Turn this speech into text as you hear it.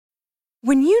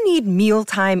When you need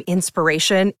mealtime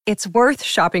inspiration, it's worth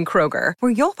shopping Kroger,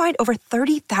 where you'll find over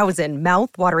 30,000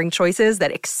 mouth-watering choices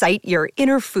that excite your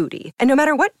inner foodie. And no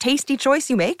matter what tasty choice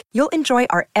you make, you'll enjoy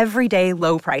our everyday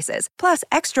low prices, plus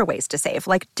extra ways to save,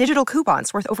 like digital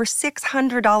coupons worth over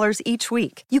 $600 each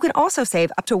week. You can also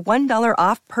save up to $1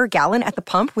 off per gallon at the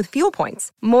pump with fuel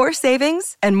points. More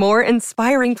savings and more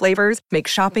inspiring flavors make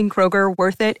shopping Kroger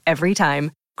worth it every time.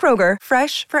 Kroger,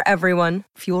 fresh for everyone.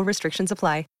 Fuel restrictions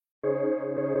apply.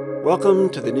 Welcome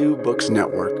to the New Books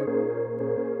Network.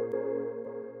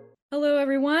 Hello,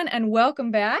 everyone, and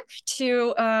welcome back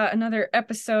to another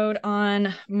episode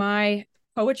on my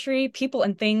Poetry, People,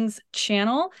 and Things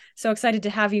channel. So excited to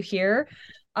have you here.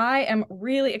 I am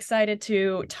really excited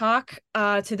to talk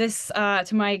to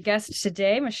my guest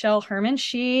today, Michele Herman.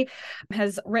 She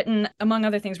has written, among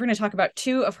other things, we're going to talk about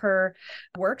two of her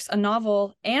works, a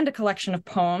novel and a collection of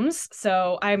poems.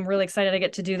 So I'm really excited I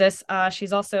get to do this.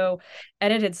 She's also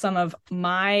edited some of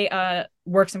my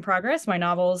works in progress, my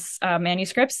novels,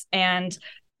 manuscripts, and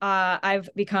I've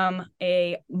become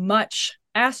a much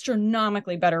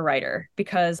astronomically better writer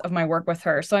because of my work with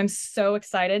her. So I'm so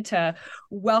excited to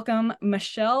welcome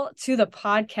Michele to the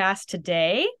podcast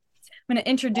today. I'm going to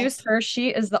introduce her. She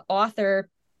is the author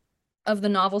of the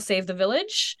novel Save the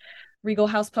Village, Regal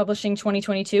House Publishing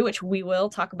 2022, which we will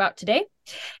talk about today,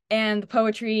 and the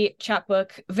poetry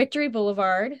chapbook Victory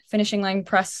Boulevard, Finishing Line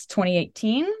Press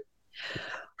 2018.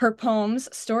 Her poems,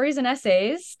 stories, and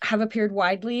essays have appeared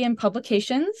widely in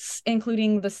publications,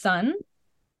 including The Sun,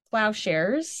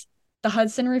 Plowshares, the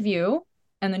Hudson Review,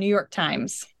 and the New York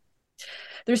Times.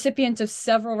 The recipient of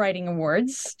several writing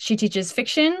awards, she teaches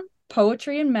fiction,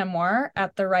 poetry, and memoir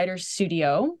at the Writers'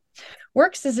 Studio,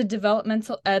 works as a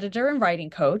developmental editor and writing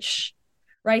coach,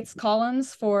 writes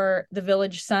columns for The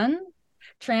Village Sun,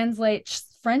 translates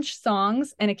French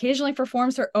songs, and occasionally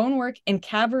performs her own work in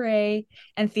cabaret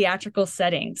and theatrical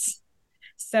settings.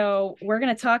 So we're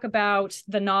going to talk about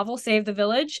the novel Save the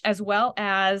Village, as well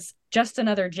as Just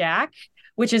Another Jack,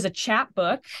 which is a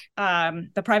chapbook,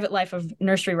 The Private Life of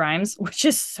Nursery Rhymes, which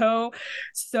is so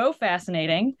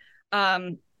fascinating,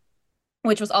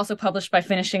 which was also published by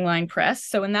Finishing Line Press.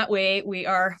 So in that way, we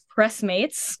are press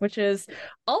mates, which is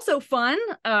also fun.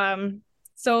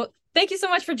 So thank you so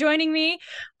much for joining me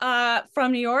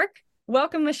from New York.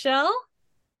 Welcome, Michele.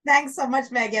 Thanks so much,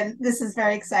 Megan. This is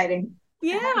very exciting.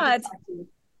 Yeah, it's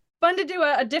fun to do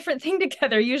a different thing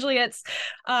together. Usually it's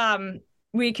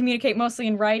we communicate mostly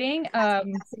in writing.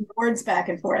 Words back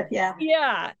and forth, yeah.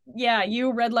 Yeah.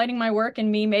 You red lighting my work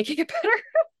and me making it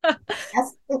better.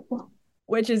 Yes.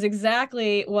 Which is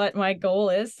exactly what my goal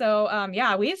is. So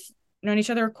we've known each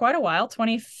other quite a while,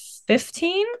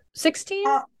 2015, 16?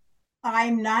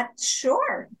 I'm not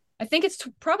sure. I think it's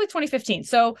probably 2015.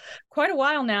 So quite a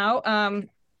while now.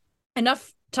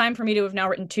 Enough time for me to have now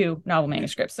written two novel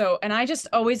manuscripts. So, and I just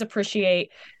always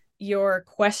appreciate your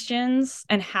questions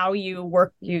and how you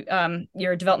work. You're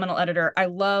a developmental editor. I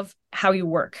love how you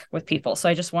work with people. So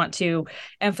I just want to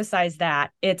emphasize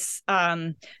that. It's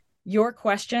your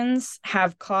questions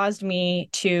have caused me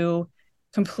to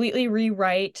completely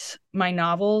rewrite my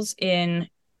novels in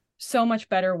so much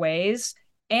better ways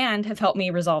and have helped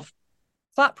me resolve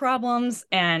plot problems.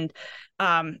 And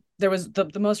there was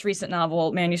the most recent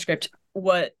novel manuscript,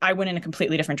 what I went in a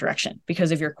completely different direction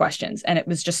because of your questions, and it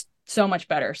was just so much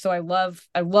better. So I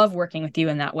love working with you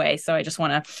in that way. So I just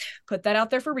want to put that out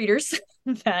there for readers.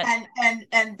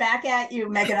 And back at you,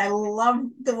 Megan. I love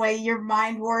the way your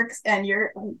mind works and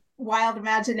your wild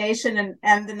imagination,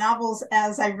 and the novels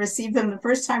as I received them the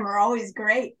first time are always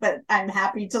great, but I'm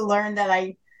happy to learn that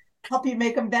I help you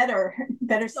make them better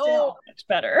still. So much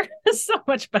better. So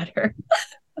much better.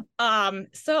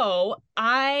 So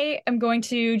I am going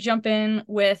to jump in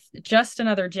with Just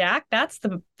Another Jack. That's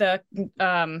the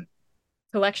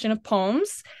collection of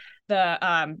poems,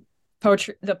 the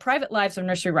poetry, The Private Lives of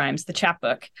Nursery Rhymes, the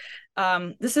chapbook.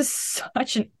 This is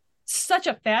such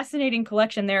a fascinating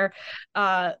collection.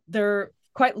 They're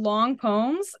quite long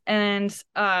poems, and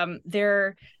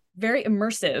they're very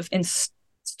immersive in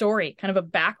story, kind of a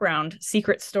background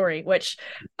secret story, which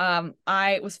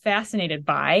I was fascinated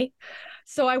by.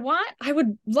 So I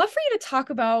would love for you to talk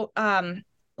about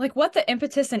what the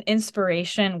impetus and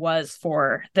inspiration was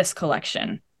for this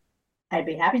collection. I'd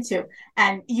be happy to.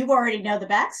 And you already know the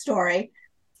backstory.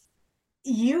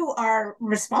 You are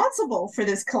responsible for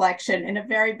this collection in a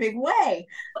very big way.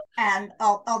 And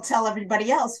I'll tell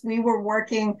everybody else, we were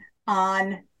working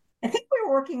on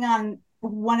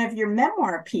one of your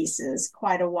memoir pieces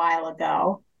quite a while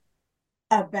ago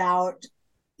about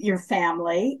your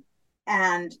family.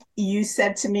 And you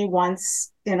said to me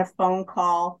once in a phone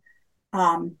call,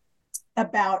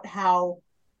 about how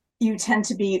you tend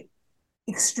to be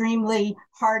extremely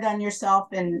hard on yourself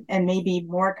and maybe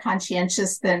more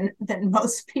conscientious than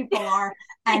most people are.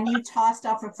 And you tossed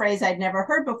off a phrase I'd never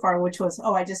heard before, which was,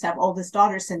 oh, I just have oldest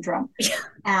daughter syndrome.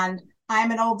 And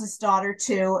I'm an oldest daughter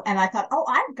too. And I thought, oh,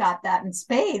 I've got that in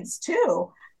spades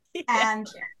too. Yeah.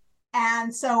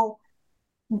 And so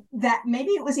that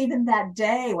maybe it was even that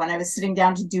day when I was sitting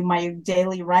down to do my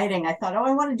daily writing, I thought, oh,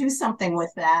 I want to do something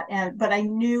with that. But I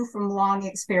knew from long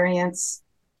experience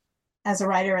as a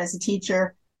writer, as a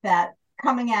teacher, that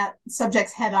coming at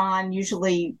subjects head on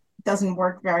usually doesn't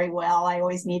work very well. I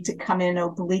always need to come in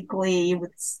obliquely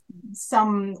with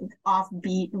some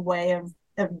offbeat way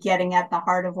of getting at the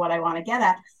heart of what I want to get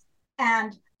at.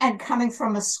 And coming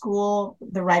from a school,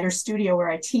 the Writer's Studio where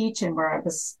I teach and where I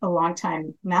was a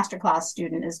longtime masterclass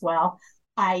student as well,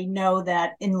 I know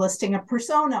that enlisting a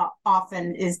persona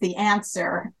often is the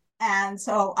answer. And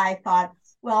so I thought,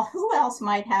 well, who else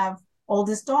might have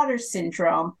oldest daughter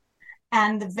syndrome?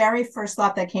 And the very first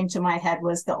thought that came to my head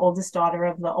was the oldest daughter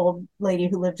of the old lady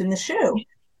who lived in the shoe.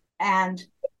 And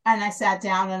I sat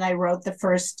down and I wrote the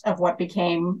first of what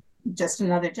became Just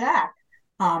Another Jack.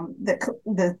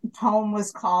 The poem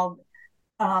was called,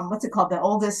 what's it called? The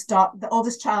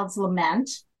oldest child's lament.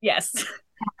 Yes.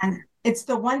 And it's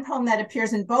the one poem that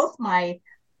appears in both my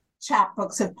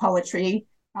chapbooks of poetry,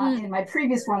 in my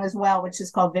previous one as well, which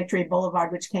is called Victory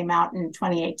Boulevard, which came out in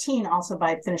 2018, also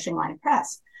by Finishing Line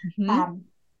Press. Mm-hmm.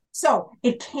 So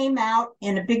it came out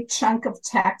in a big chunk of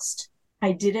text.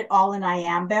 I did it all in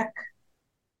iambic,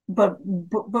 but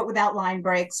without line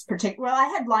breaks. Well, I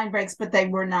had line breaks, but they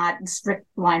were not strict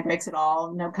line breaks at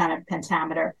all. No kind of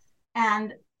pentameter.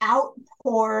 And out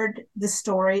poured the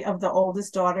story of the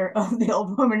oldest daughter of the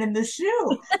old woman in the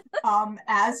shoe,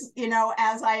 as you know,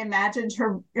 as I imagined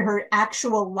her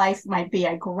actual life might be.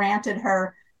 I granted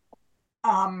her,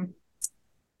 a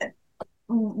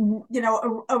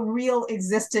real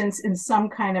existence in some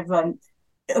kind of an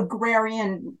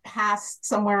agrarian past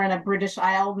somewhere in a British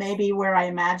Isle, maybe, where I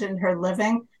imagined her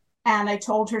living. And I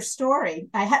told her story.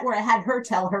 I had her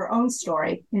tell her own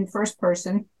story in first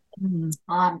person.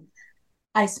 Mm-hmm.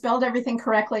 I spelled everything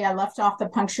correctly. I left off the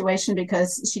punctuation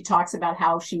because she talks about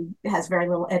how she has very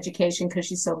little education because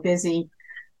she's so busy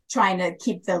trying to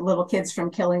keep the little kids from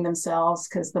killing themselves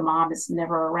because the mom is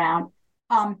never around.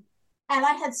 And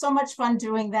I had so much fun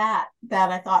doing that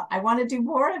I thought, I want to do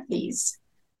more of these.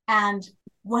 And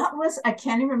I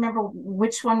can't even remember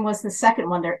which one was the second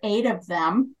one. There are 8 of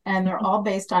them, and they're all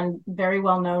based on very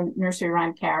well-known nursery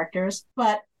rhyme characters.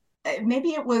 But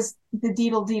maybe it was the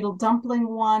Deedle Deedle Dumpling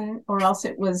one, or else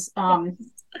it was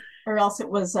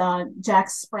Jack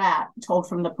Sprat told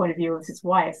from the point of view of his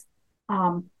wife.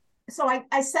 So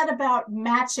I set about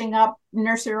matching up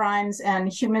nursery rhymes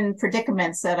and human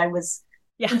predicaments that I was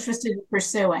interested in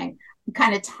pursuing,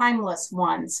 kind of timeless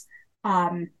ones.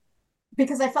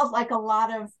 Because I felt like a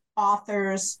lot of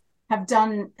authors have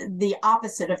done the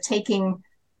opposite of taking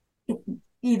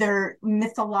either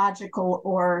mythological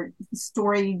or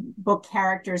storybook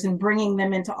characters and bringing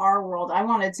them into our world. I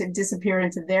wanted to disappear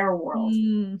into their world.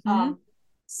 Mm-hmm.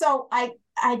 So I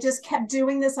just kept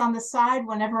doing this on the side.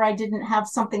 Whenever I didn't have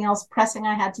something else pressing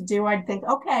I had to do, I'd think,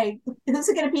 okay, who's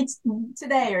it going to be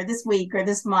today or this week or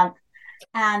this month?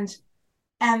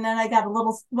 And then I got a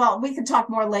little, well, we could talk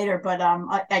more later, but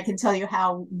I can tell you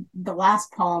how the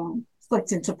last poem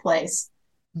clicked into place.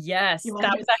 Yes,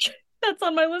 that's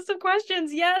on my list of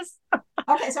questions. Yes.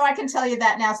 Okay, so I can tell you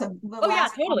that now. So the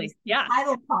last totally. Yeah.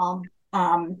 Title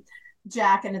poem,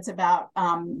 Jack, and it's about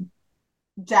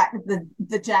Jack,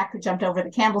 the Jack who jumped over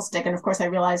the candlestick. And of course I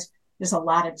realized there's a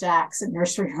lot of Jacks in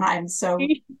nursery rhymes. So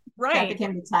that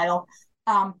became the title.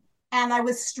 And I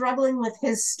was struggling with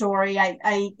his story. I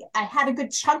had a good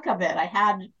chunk of it.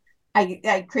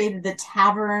 I created the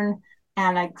tavern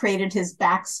and I created his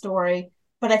backstory,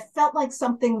 but I felt like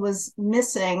something was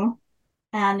missing.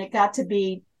 And it got to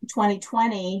be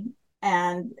 2020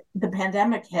 and the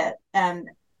pandemic hit. And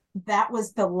that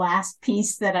was the last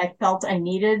piece that I felt I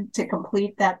needed to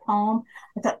complete that poem.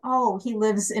 I thought, oh, he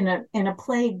lives in a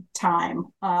plague time.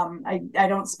 I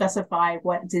don't specify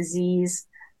what disease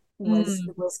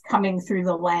was coming through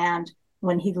the land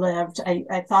when he lived.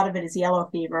 I thought of it as yellow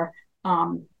fever.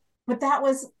 But that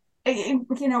was,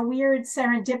 weird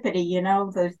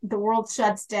serendipity, the world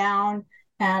shuts down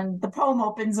and the poem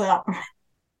opens up.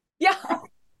 Yeah.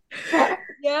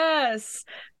 Yes.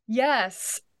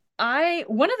 Yes.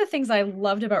 One of the things I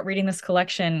loved about reading this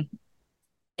collection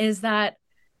is that,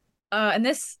 and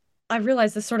this, I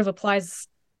realize this sort of applies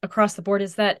across the board,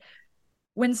 is that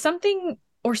when something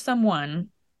or someone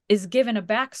is given a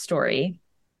backstory,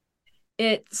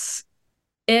 it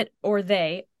it or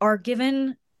they are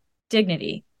given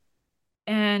dignity.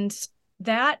 And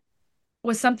that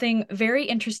was something very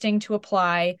interesting to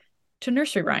apply to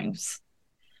nursery rhymes.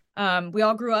 We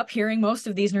all grew up hearing most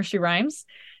of these nursery rhymes,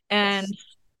 and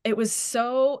Yes. it was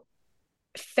so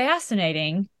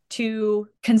fascinating to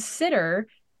consider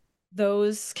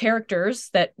those characters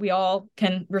that we all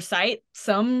can recite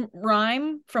some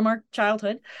rhyme from our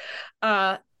childhood,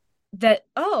 that,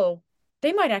 oh,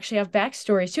 they might actually have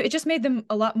backstories too. It just made them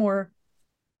a lot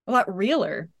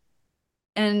realer.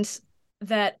 And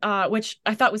that, which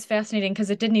I thought was fascinating because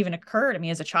it didn't even occur to me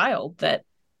as a child that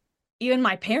even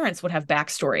my parents would have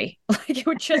backstory. Like it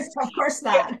would just, Of course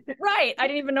not. right. I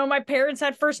didn't even know my parents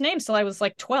had first names till I was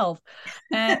like 12.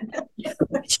 And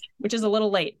which is a little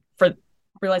late for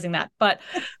realizing that. But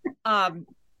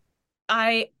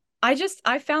I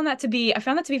found that to be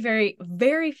very,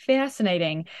 very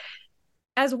fascinating,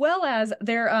 as well as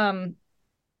their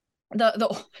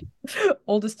the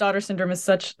oldest daughter syndrome is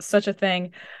such a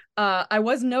thing. I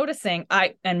was noticing,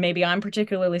 and maybe I'm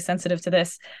particularly sensitive to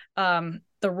this,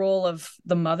 the role of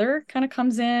the mother kind of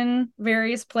comes in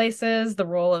various places, the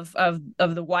role of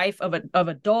the wife, of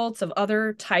adults, of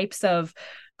other types of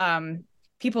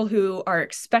people who are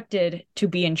expected to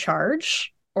be in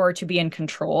charge or to be in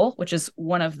control, which is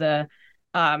one of the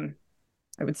I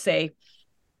would say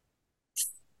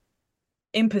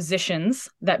impositions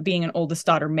that being an oldest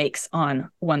daughter makes on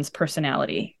one's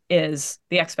personality, is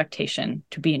the expectation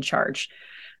to be in charge.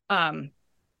 And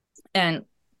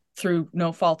through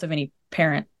no fault of any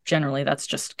parent, generally, that's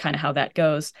just kind of how that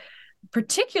goes,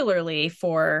 particularly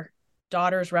for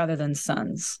daughters rather than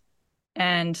sons.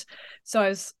 And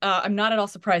so I'm not at all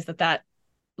surprised that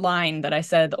line that I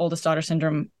said, the oldest daughter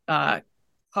syndrome,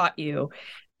 caught you,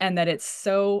 and that it's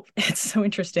so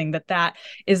interesting that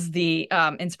is the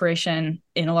inspiration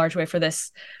in a large way for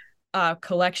this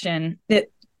collection.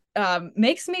 It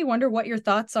makes me wonder what your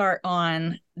thoughts are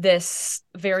on this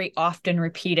very often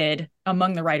repeated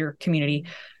among the writer community,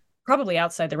 probably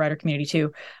outside the writer community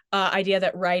too, idea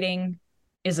that writing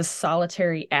is a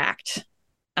solitary act.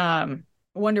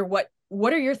 Wonder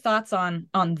what are your thoughts on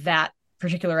that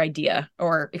particular idea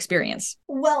or experience?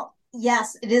 Well,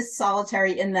 yes, it is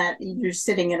solitary in that you're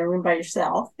sitting in a room by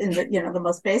yourself in the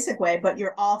most basic way, but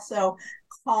you're also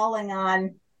calling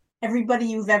on everybody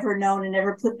you've ever known and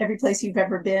every place you've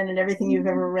ever been and everything you've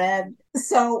ever read.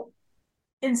 So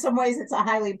in some ways it's a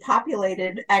highly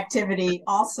populated activity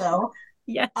also.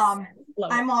 Yes.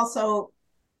 I'm also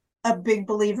a big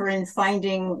believer in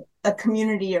finding a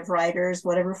community of writers,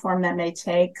 whatever form that may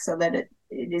take, so that it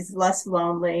is less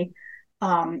lonely.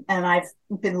 And I've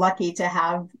been lucky to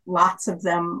have lots of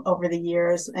them over the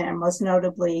years, and most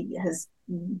notably has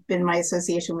been my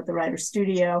association with the Writer's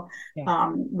Studio,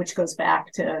 which goes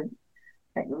back to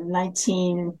not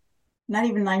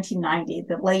even 1990,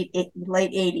 the late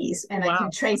 80s. And wow. I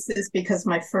can trace this because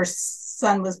my first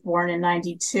son was born in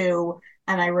 92,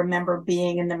 and I remember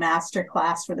being in the master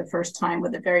class for the first time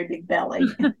with a very big belly.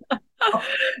 I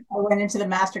went into the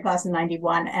master class in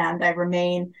 91, and I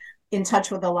remain in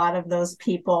touch with a lot of those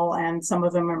people, and some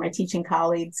of them are my teaching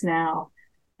colleagues now.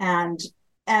 And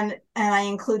I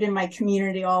include in my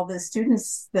community all the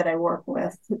students that I work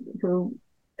with who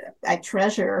I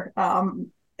treasure.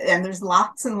 And there's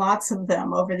lots and lots of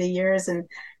them over the years. And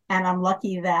I'm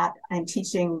lucky that I'm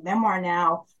teaching memoir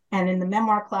now. And in the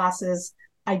memoir classes,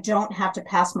 I don't have to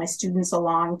pass my students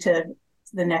along to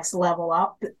the next level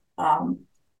up.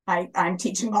 I'm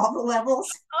teaching all the levels,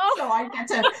 so I get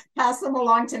to pass them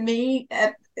along to me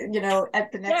at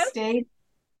the next stage.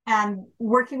 And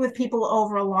working with people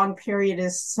over a long period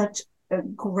is such a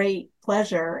great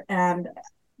pleasure, and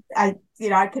I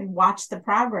can watch the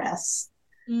progress.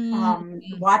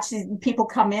 Watch people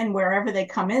come in wherever they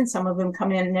come in. Some of them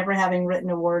come in never having written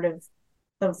a word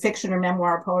of fiction or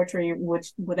memoir or poetry,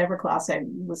 whatever class I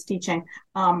was teaching.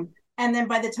 And then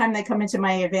by the time they come into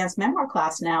my advanced memoir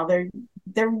class now, they're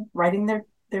writing their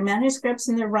manuscripts,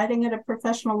 and they're writing at a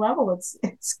professional level.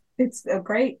 It's a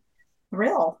great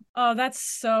thrill. Oh, that's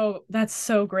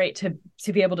so great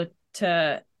to be able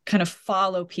to kind of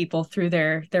follow people through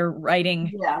their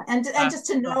writing. Yeah, and just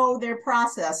to know their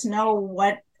process, know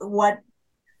what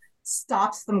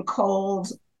stops them cold,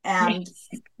 and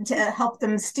to help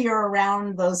them steer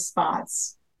around those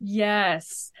spots.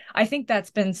 Yes, I think that's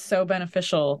been so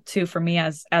beneficial too for me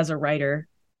as a writer.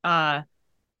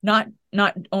 Not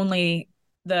only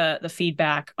the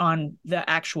feedback on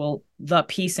the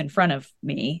piece in front of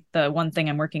me, the one thing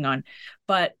I'm working on,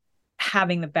 but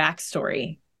having the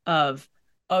backstory of,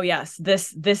 oh yes,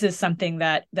 this is something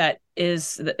that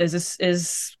is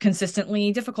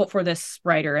consistently difficult for this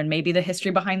writer, and maybe the history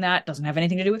behind that doesn't have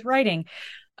anything to do with writing,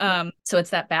 So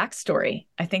it's that backstory.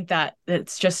 I think that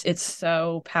it's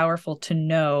so powerful to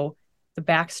know the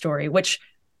backstory, which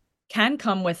can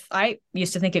come with, I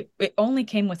used to think it only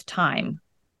came with time,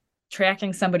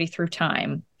 tracking somebody through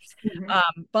time.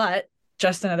 But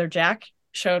Just Another Jack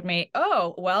showed me,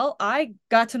 oh, well, I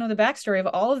got to know the backstory of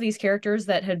all of these characters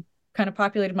that had kind of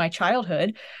populated my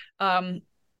childhood in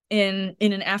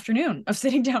an afternoon of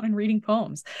sitting down and reading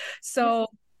poems. So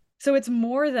it's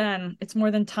more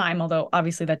than time, although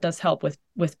obviously that does help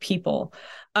with people.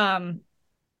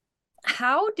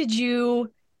 How did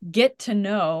you get to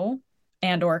know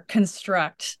and or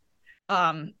construct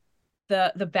the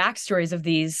backstories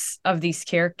of these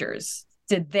characters?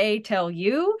 Did they tell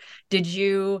you? Did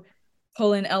you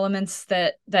pull in elements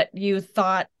that you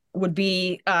thought would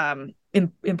be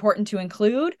important to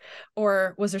include,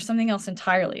 or was there something else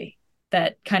entirely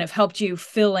that kind of helped you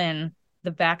fill in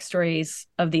the backstories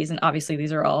of these? And obviously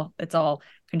it's all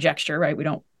conjecture, right? We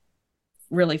don't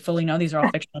really fully know. These are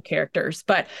all fictional characters,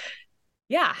 but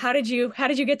yeah, how did you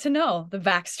get to know the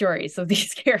backstories of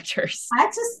these characters? I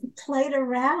just played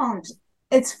around.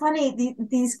 It's funny,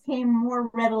 these came more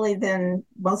readily than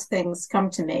most things come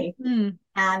to me.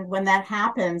 And when that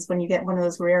happens, when you get one of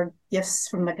those rare gifts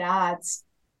from the gods,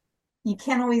 you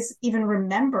can't always even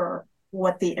remember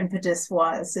what the impetus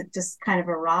was. It just kind of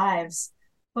arrives.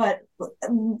 But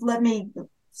let me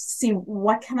see,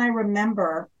 what can I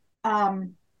remember?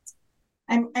 I'm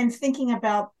thinking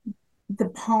about the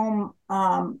poem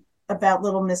about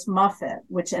Little Miss Muffet,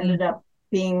 which ended up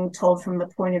being told from the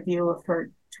point of view of her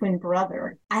twin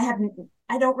brother. I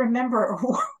don't remember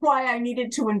why I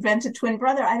needed to invent a twin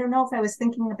brother. I don't know if I was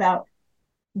thinking about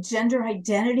gender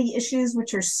identity issues,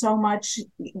 which are so much,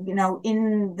 in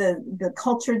the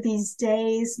culture these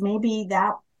days. Maybe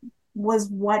that was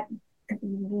what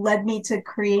led me to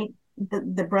create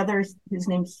the brother whose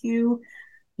name Hugh.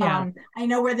 Yeah. I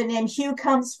know where the name Hugh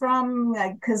comes from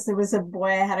because there was a boy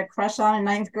I had a crush on in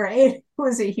 9th grade who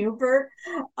was a Hubert.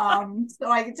 So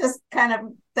I just kind of,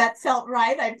 that felt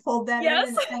right. I pulled that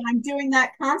in, and I'm doing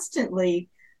that constantly.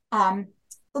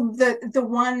 The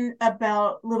one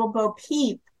about Little Bo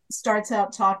Peep starts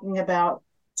out talking about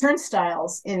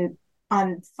turnstiles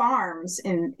on farms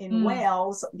in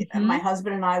Wales. My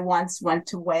husband and I once went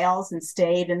to Wales and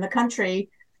stayed in the country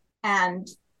and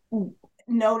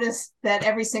noticed that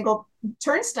every single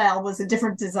turnstile was a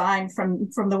different design from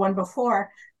the one before,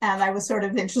 and I was sort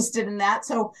of interested in that.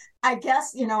 So I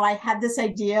guess I had this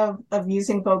idea of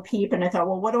using Bo Peep, and I thought,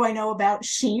 well, what do I know about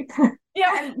sheep?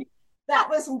 And that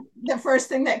was the first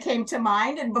thing that came to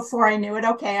mind. And before I knew it,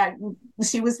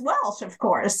 she was Welsh, of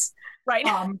course, right?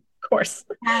 Of course.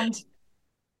 And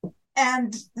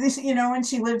and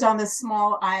she lived on this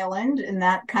small island, and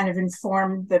that kind of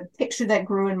informed the picture that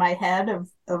grew in my head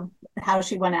of how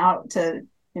she went out to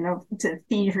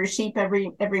feed her sheep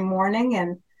every morning.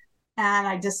 And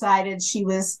I decided she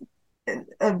was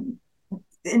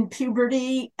in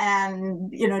puberty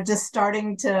and just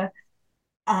starting to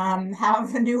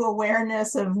have a new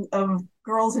awareness of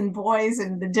girls and boys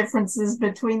and the differences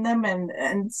between them,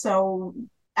 and so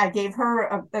I gave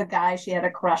her a guy she had a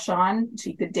crush on,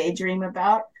 she could daydream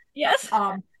about. Yes.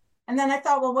 And then I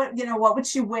thought, well, what would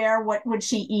she wear? What would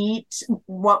she eat?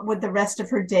 What would the rest of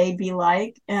her day be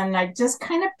like? And I just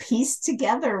kind of pieced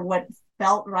together what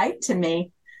felt right to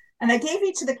me. And I gave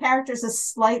each of the characters a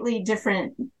slightly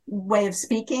different way of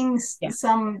speaking. Yeah.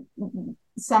 Some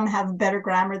have better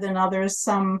grammar than others.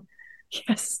 Some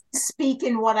speak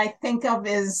in what I think of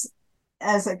as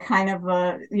a kind of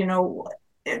a,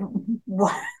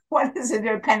 what is it,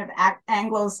 a kind of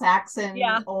Anglo-Saxon,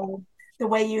 old, the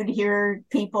way you'd hear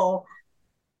people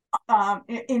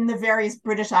in the various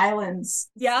British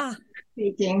islands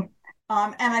speaking.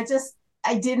 And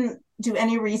I didn't do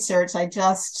any research. I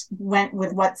just went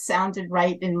with what sounded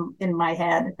right in my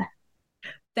head.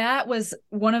 That was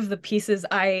one of the pieces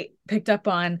I picked up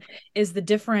on, is the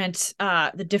different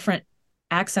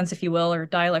accents, if you will, or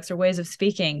dialects or ways of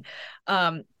speaking.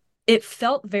 It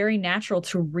felt very natural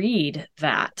to read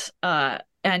that.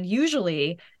 And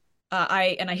usually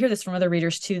I hear this from other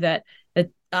readers too, that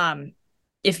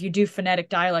if you do phonetic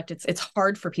dialect, it's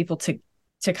hard for people to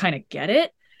kind of get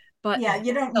it. But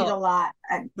you don't need a lot.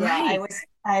 Right.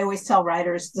 I always tell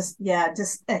writers just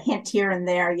a hint here and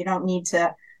there. You don't need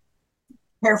to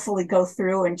carefully go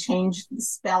through and change the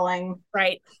spelling.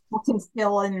 Right. People can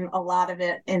fill in a lot of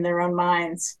it in their own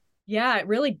minds. Yeah, it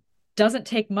really doesn't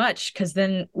take much, because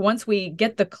then once we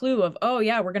get the clue of, oh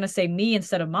yeah, we're going to say me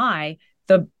instead of my,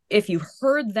 if you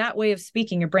heard that way of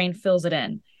speaking, your brain fills it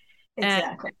in.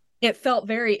 Exactly. And it felt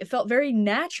very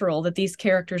natural that these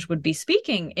characters would be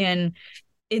speaking in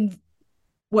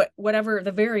whatever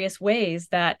the various ways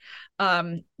that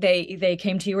they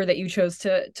came to you, or that you chose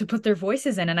to put their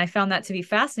voices in. And I found that to be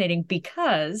fascinating,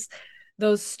 because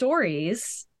those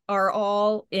stories are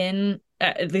all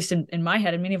at least in my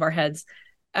head, in many of our heads,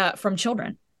 from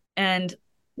children and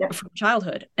from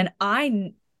childhood. And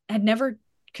I had never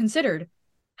considered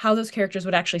how those characters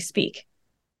would actually speak.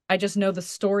 I just know the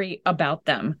story about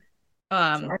them.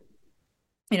 Sure.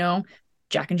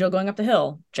 Jack and Jill going up the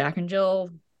hill, Jack and Jill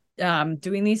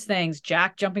doing these things,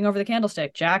 Jack jumping over the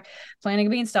candlestick, Jack planting a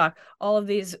beanstalk, all of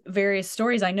these various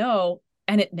stories I know.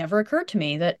 And it never occurred to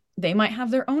me that they might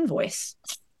have their own voice.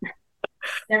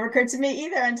 Never occurred to me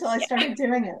either until I started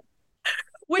doing it.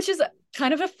 Which is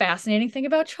kind of a fascinating thing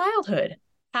about childhood.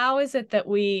 How is it that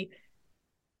we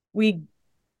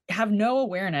have no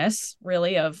awareness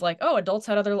really of like, oh, adults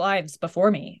had other lives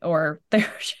before me, or they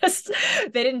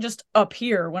didn't just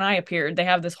appear when I appeared. They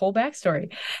have this whole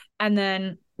backstory. And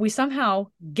then we somehow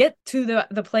get to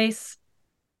the place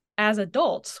as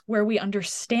adults where we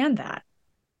understand that.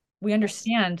 We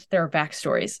understand their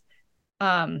backstories.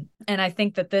 And I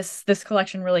think that this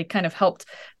collection really kind of helped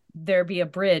there be a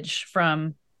bridge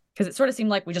from, because it sort of seemed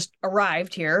like we just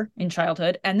arrived here in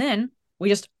childhood and then we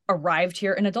just arrived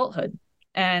here in adulthood.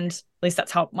 And at least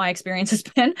that's how my experience has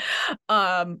been.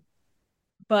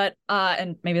 But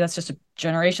and maybe that's just a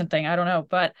generation thing, I don't know.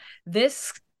 But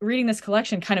reading this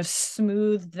collection kind of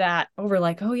smoothed that over,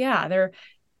 like, oh yeah,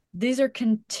 these are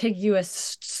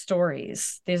contiguous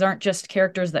stories. These aren't just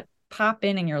characters that pop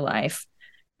in your life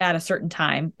at a certain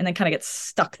time and then kind of get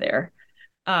stuck there,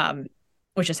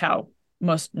 which is how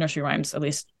most nursery rhymes, at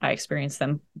least I experience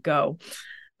them, go.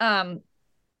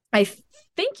 I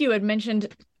think you had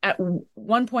mentioned at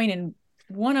one point in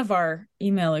one of our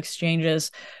email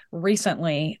exchanges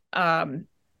recently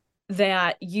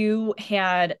that you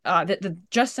had that the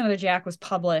Just Another Jack was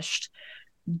published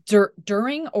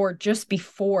during or just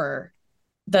before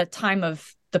the time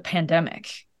of the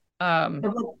pandemic.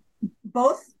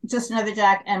 Both Just Another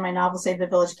Jack and my novel Save the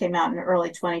Village came out in early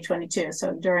 2022,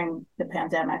 so during the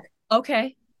pandemic.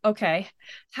 Okay.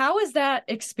 How has that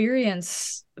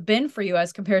experience been for you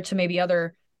as compared to maybe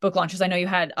other book launches? I know you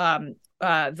had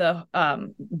the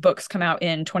books come out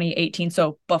in 2018,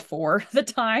 so before the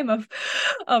time of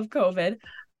COVID.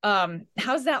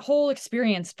 How's that whole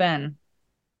experience been?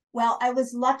 Well, I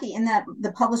was lucky in that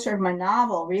the publisher of my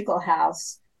novel, Regal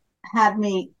House, had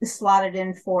me slotted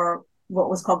in for what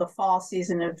was called the fall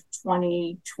season of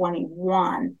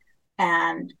 2021.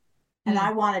 And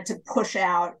I wanted to push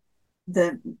out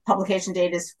the publication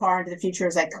date as far into the future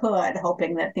as I could,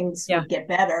 hoping that things would get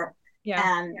better. Yeah.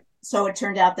 And so it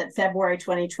turned out that February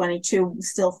 2022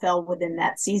 still fell within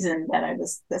that season that I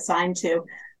was assigned to.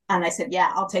 And I said,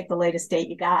 yeah, I'll take the latest date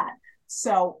you got.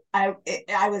 So I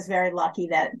was very lucky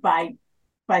that by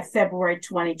February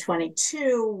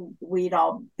 2022, we'd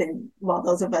all been, well,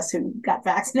 those of us who got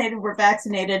vaccinated were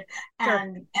vaccinated,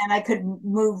 and I could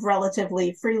move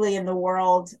relatively freely in the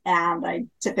world. And I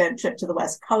took a trip to the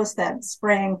West Coast that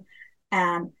spring.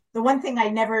 And the one thing I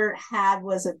never had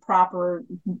was a proper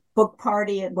book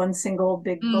party at one single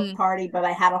big book party, but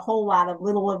I had a whole lot of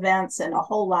little events and a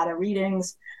whole lot of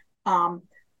readings.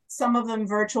 Some of them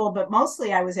virtual, but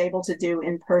mostly I was able to do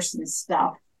in-person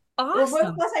stuff.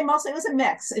 Awesome. It was a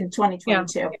mix in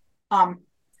 2022. Yeah. And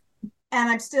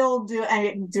I'm still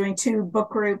doing 2 book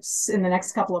groups in the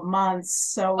next couple of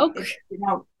months. So,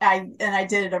 I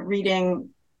did a reading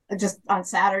just on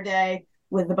Saturday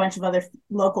with a bunch of other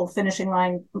local finishing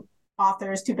line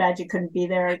authors. Too bad you couldn't be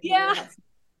there. Yeah.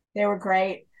 They were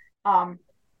great.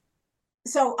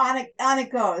 So on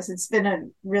it goes. It's been a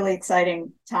really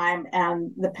exciting time,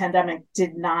 and the pandemic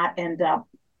did not end up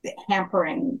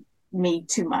hampering me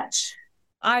too much.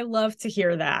 I love to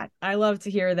hear that. I love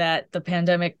to hear that the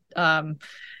pandemic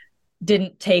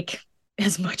didn't take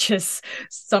as much as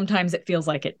sometimes it feels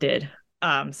like it did.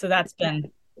 So that's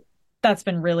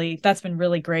been really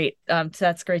great. So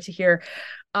that's great to hear.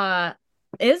 I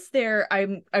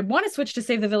want to switch to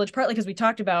Save the Village, partly because we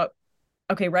talked about,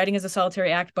 okay, writing is a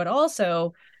solitary act, but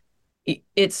also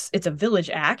it's a village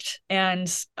act. And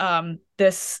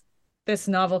this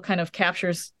novel kind of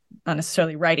captures, not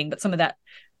necessarily writing, but some of that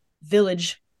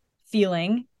village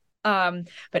feeling.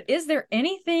 But is there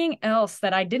anything else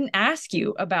that I didn't ask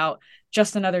you about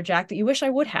Just Another Jack that you wish I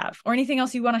would have, or anything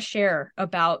else you want to share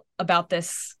about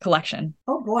this collection?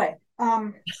 Oh boy.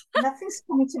 Nothing's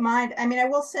coming to mind. I mean, I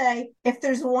will say, if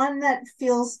there's one that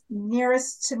feels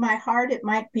nearest to my heart, it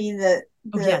might be the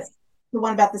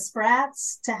one about the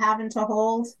Sprats, To Have and to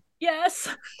Hold. Yes.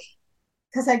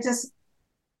 Because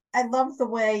I love the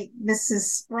way Mrs.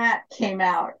 Sprat came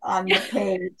out on the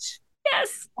page.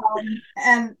 Yes.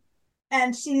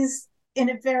 and she's in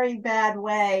a very bad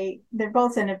way. They're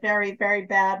both in a very, very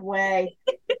bad way.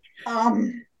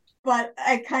 But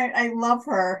I love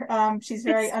her. She's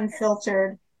very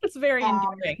unfiltered. It's very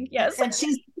endearing. Yes. And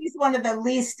she's one of the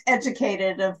least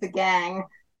educated of the gang.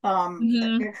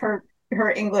 Her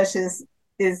English is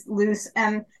loose,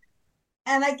 and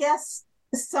I guess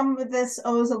some of this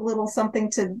owes a little something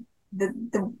to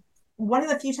the one of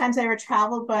the few times I ever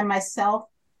traveled by myself.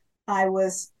 I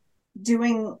was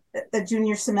doing a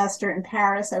junior semester in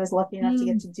Paris. I was lucky enough to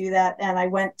get to do that, and I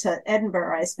went to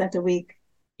Edinburgh. I spent a week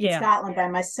in Scotland by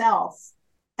myself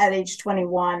at age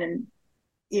 21, and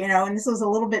and this was a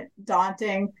little bit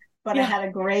daunting, but I had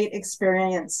a great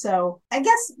experience. So I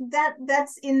guess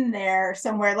that's in there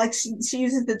somewhere. Like she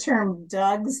uses the term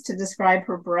 "dugs" to describe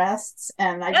her breasts,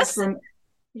 and I just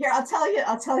here I'll tell you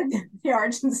the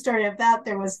origin story of that.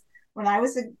 There was, when I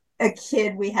was a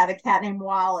kid, we had a cat named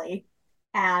Wally,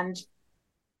 and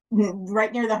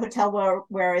right near the hotel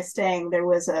where I was staying, there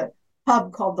was a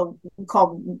pub called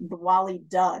the Wally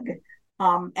Dug.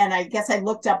 And I guess I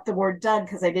looked up the word Doug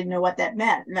because I didn't know what that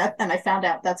meant. And I found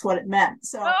out that's what it meant.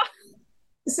 So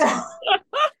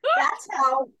that's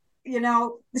how,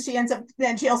 she ends up,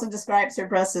 then she also describes her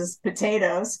breasts as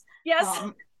potatoes.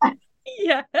 Yes.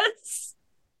 Yes.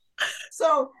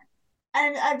 So,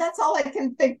 and that's all I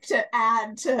can think to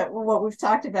add to what we've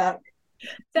talked about.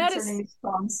 That's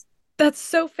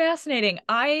so fascinating.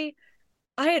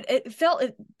 It felt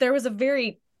there was a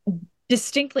very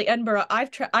distinctly Edinburgh.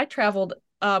 I traveled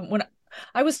when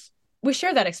we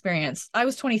shared that experience. I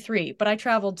was 23, but I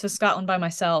traveled to Scotland by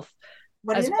myself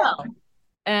as well.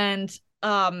 And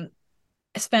I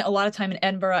spent a lot of time in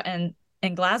Edinburgh and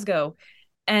Glasgow.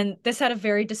 And this had a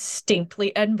very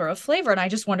distinctly Edinburgh flavor. And I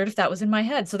just wondered if that was in my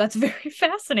head. So that's very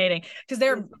fascinating because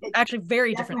they're actually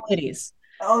very different cities.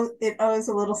 It owes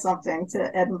a little something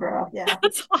to Edinburgh. Yeah.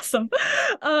 That's awesome.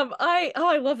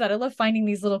 I love that. I love finding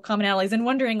these little commonalities and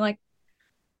wondering like,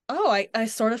 I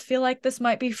sort of feel like this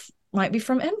might be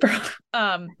from Edinburgh.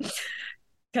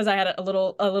 Because I had a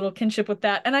little kinship with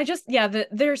that. And I just,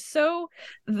 there's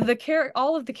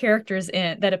all of the characters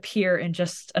that appear in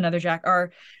Just Another Jack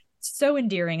are so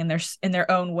endearing in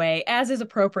their own way, as is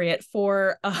appropriate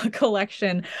for a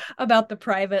collection about the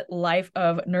private life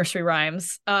of nursery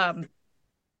rhymes.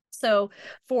 So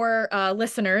for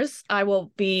listeners, I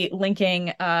will be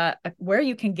linking where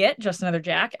you can get Just Another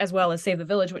Jack, as well as Save the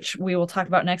Village, which we will talk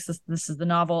about next. This is the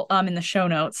novel in the show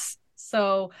notes.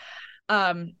 So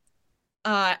as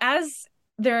I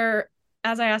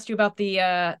asked you about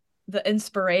the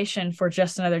inspiration for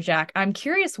Just Another Jack, I'm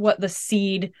curious what the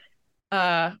seed,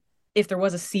 if there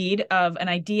was a seed of an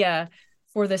idea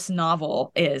for this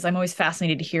novel is. I'm always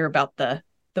fascinated to hear about the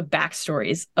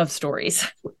backstories of stories.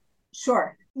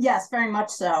 Sure. Yes, very much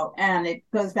so. And it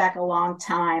goes back a long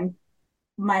time.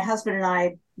 My husband and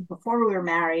I, before we were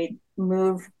married,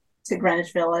 moved to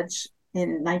Greenwich Village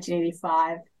in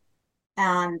 1985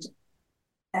 and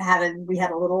we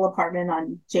had a little apartment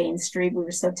on Jane Street. We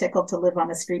were so tickled to live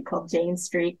on a street called Jane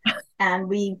Street. And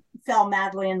we fell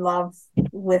madly in love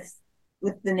with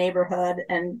the neighborhood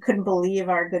and couldn't believe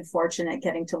our good fortune at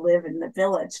getting to live in the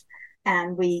village.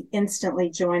 And we instantly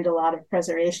joined a lot of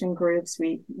preservation groups.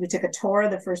 We took a tour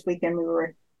the first weekend we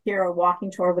were here, a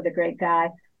walking tour with a great guy.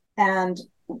 And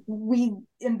we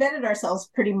embedded ourselves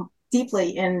pretty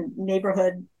deeply in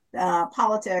neighborhood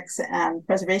politics and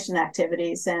preservation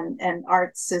activities and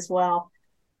arts as well.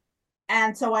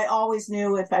 And so I always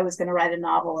knew if I was going to write a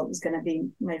novel, it was going to be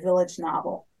my village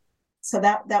novel. So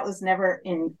that was never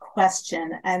in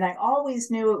question. And I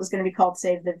always knew it was going to be called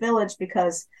Save the Village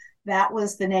because that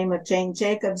was the name of Jane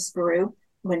Jacobs' group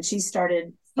when she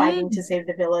started fighting to save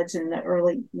the village in the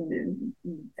early,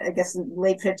 I guess,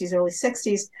 late 50s, early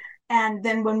 60s. And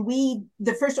then when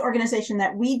the first organization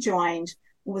that we joined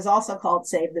was also called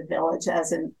Save the Village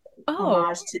as an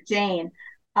homage to Jane.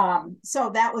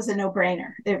 So that was a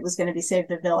no-brainer. It was going to be Save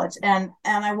the Village. And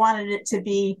I wanted it to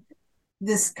be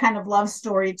this kind of love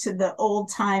story to the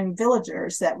old-time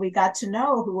villagers that we got to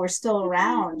know who were still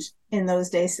around in those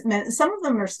days. I mean, some of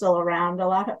them are still around. A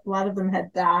lot of them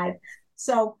had died.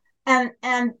 So, and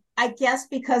I guess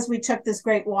because we took this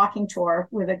great walking tour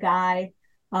with a guy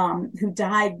who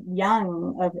died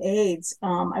young of AIDS,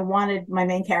 I wanted my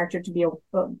main character to be a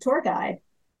tour guide,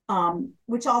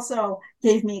 which also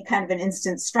gave me kind of an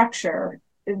instant structure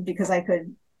because I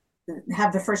could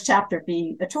have the first chapter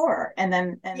be a tour, and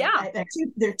then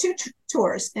there are two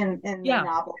tours in the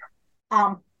novel.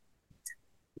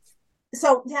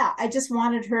 So I just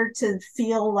wanted her to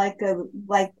feel like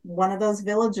one of those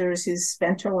villagers who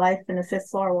spent her life in a fifth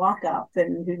floor walk up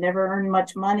and who never earned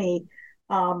much money,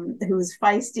 who's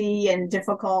feisty and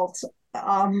difficult,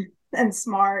 and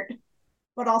smart,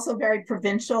 but also very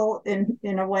provincial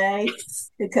in a way,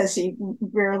 because she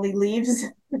rarely leaves.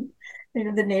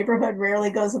 The neighborhood rarely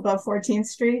goes above 14th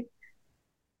Street.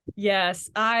 Yes,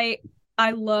 I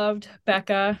loved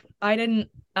Becca. I don't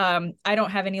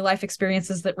have any life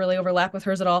experiences that really overlap with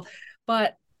hers at all,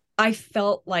 but I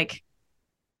felt like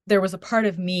there was a part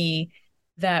of me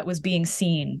that was being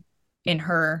seen in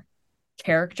her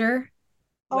character.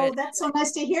 Oh, that's so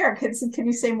nice to hear. Can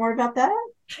you say more about that?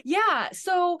 Yeah,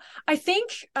 so I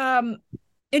think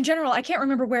in general, I can't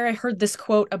remember where I heard this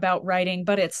quote about writing,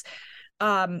 but it's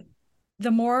um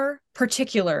the more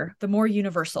particular, the more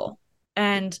universal.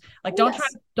 And like Oh, yes.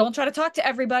 don't try to talk to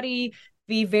everybody.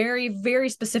 Be very, very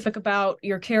specific about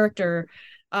your character.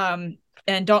 And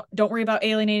don't worry about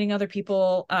alienating other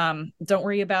people. Don't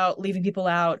worry about leaving people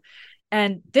out.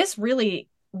 And this really,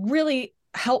 really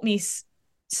helped me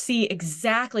see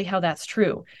exactly how that's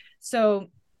true. So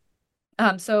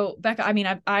Becca, I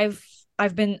mean,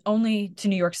 I've been only to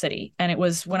New York City, and it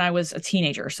was when I was a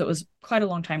teenager, so it was quite a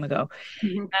long time ago.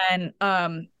 Mm-hmm.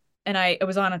 And I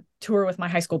was on a tour with my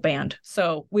high school band,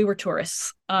 so we were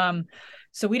tourists.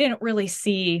 So we didn't really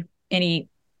see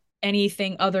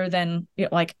anything other than, you know,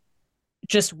 like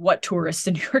just what tourists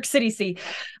in New York City see.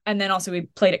 And then also we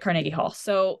played at Carnegie Hall,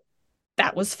 so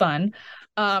that was fun.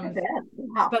 Wow.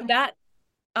 But that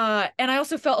and I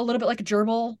also felt a little bit like a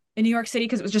gerbil in New York City,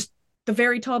 because it was just the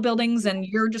very tall buildings and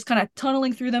you're just kind of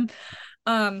tunneling through them.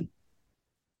 And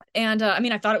I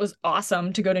mean, I thought it was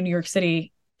awesome to go to New York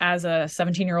City as a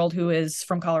 17-year-old who is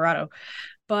from Colorado.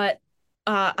 But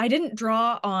I didn't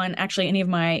draw on actually any of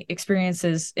my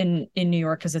experiences in New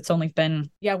York, because it's only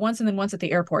been, once, and then once at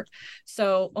the airport.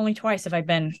 So only twice have I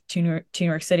been to New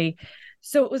York City.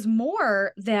 So it was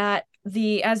more that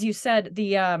as you said,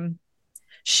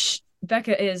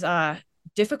 Becca is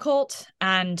difficult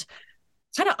and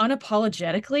kind of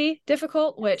unapologetically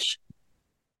difficult, which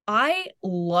I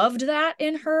loved that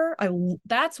in her.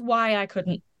 That's why I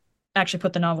couldn't actually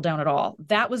put the novel down at all.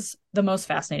 That was the most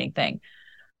fascinating thing.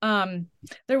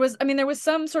 There was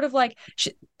some sort of like,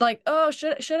 oh,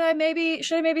 should I maybe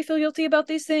feel guilty about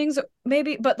these things?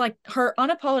 Maybe, but like her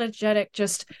unapologetic,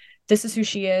 just, this is who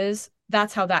she is.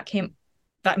 That's how that came.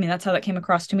 That's how that came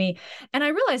across to me. And I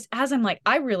realized, as I'm like,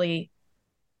 I really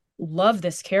love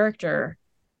this character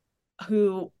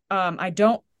who I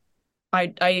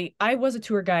was a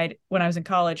tour guide when I was in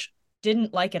college,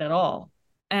 didn't like it at all.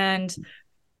 And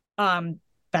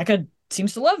Becca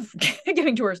seems to love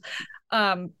giving tours.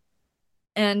 And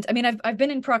I mean, I've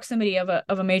been in proximity of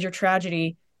a major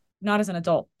tragedy, not as an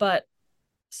adult, but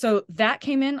so that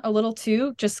came in a little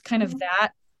too, just kind of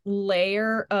that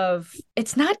layer of,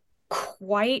 it's not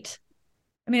quite,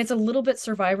 I mean, it's a little bit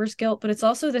survivor's guilt, but it's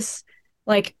also this,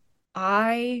 like,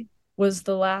 I was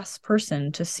the last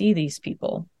person to see these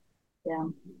people. Yeah.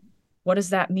 What does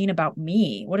that mean about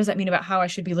me? What does that mean about how I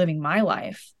should be living my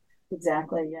life?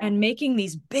 Exactly. Yeah. And making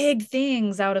these big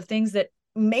things out of things that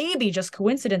maybe just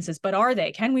coincidences, but are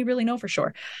they? Can we really know for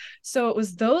sure? So it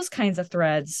was those kinds of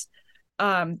threads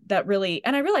that really,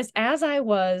 and I realized as I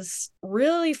was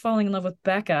really falling in love with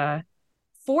Becca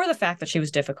for the fact that she was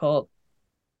difficult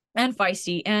and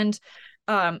feisty and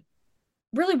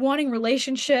really wanting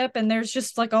relationship, and there's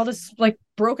just like all this like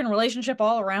broken relationship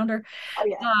all around her. Oh,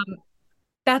 yeah.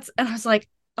 And I was like,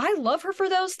 I love her for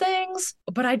those things,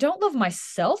 but I don't love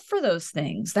myself for those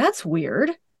things. That's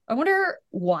weird. I wonder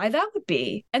why that would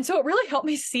be. And so it really helped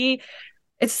me see,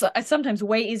 it's sometimes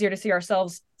way easier to see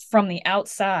ourselves from the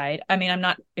outside. I mean, I'm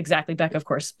not exactly Becca, of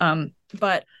course,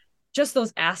 but just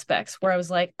those aspects where I was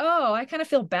like, oh, I kind of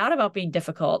feel bad about being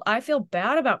difficult. I feel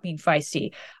bad about being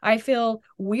feisty. I feel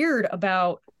weird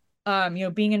about,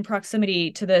 being in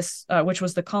proximity to this, which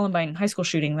was the Columbine high school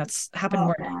shooting that's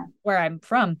happened where I'm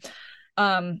from.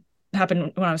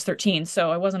 Happened when I was 13.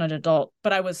 So I wasn't an adult,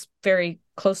 but I was very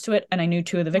close to it. And I knew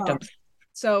two of the victims.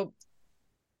 So,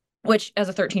 which as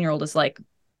a 13-year-old is like,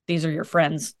 these are your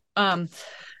friends.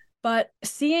 But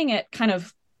seeing it kind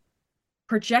of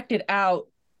projected out,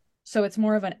 so it's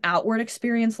more of an outward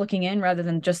experience looking in rather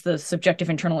than just the subjective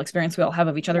internal experience we all have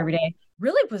of each other every day,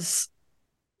 really was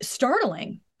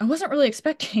startling. I wasn't really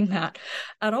expecting that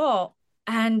at all.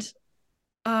 And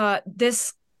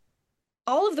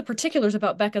all of the particulars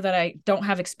about Becca that I don't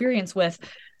have experience with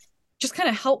just kind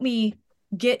of helped me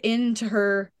get into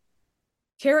her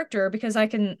character, because I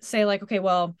can say like, okay,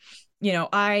 well,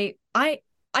 I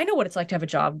know what it's like to have a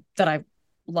job that I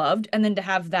loved and then to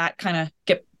have that kind of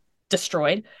get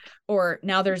destroyed, or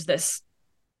now there's this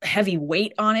heavy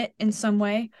weight on it in some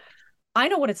way. I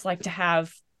know what it's like to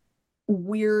have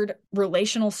weird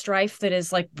relational strife that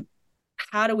is like,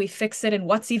 how do we fix it and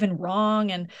what's even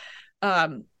wrong? And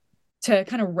to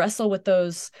kind of wrestle with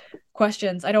those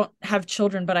questions. I don't have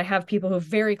children, but I have people who are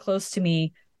very close to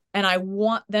me, and I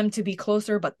want them to be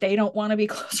closer, but they don't want to be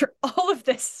closer. All of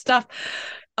this stuff.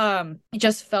 It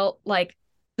just felt like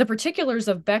the particulars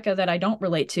of Becca that I don't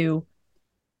relate to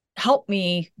helped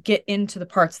me get into the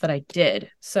parts that I did.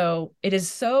 So it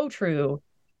is so true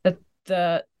that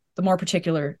the more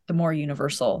particular, the more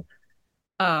universal.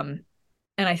 And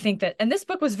I think that, and this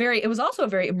book was it was also a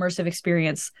very immersive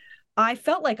experience. I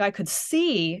felt like I could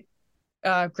see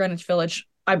Greenwich Village.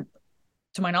 To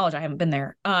my knowledge, I haven't been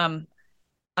there.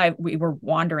 We were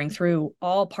wandering through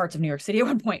all parts of New York City at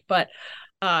one point, but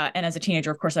and as a teenager,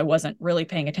 of course, I wasn't really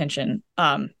paying attention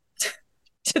to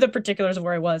the particulars of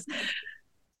where I was.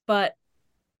 But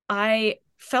I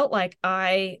felt like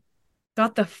I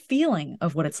got the feeling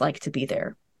of what it's like to be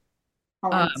there. Oh,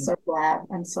 I'm so glad.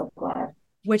 I'm so glad.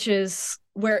 Which is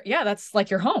where, yeah, that's like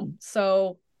your home.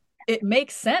 So it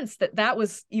makes sense that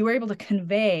you were able to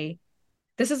convey,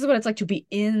 this is what it's like to be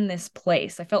in this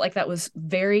place. I felt like that was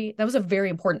a very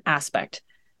important aspect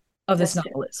of this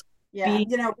novel. Is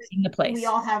in the place. We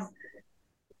all have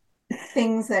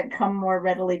things that come more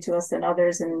readily to us than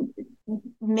others, and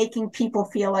making people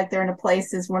feel like they're in a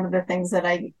place is one of the things that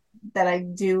I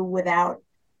do without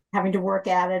having to work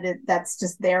at it. That's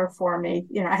just there for me.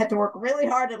 I had to work really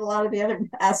hard at a lot of the other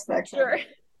aspects. Sure.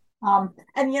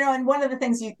 And one of the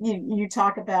things you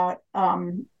talk about,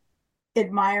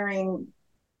 admiring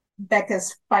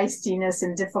Becca's feistiness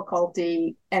and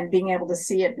difficulty and being able to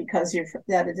see it because you're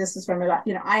at a distance from it.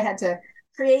 I had to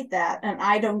create that, and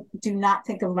I do not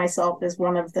think of myself as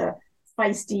one of the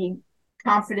feisty,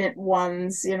 confident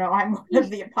ones. I'm one of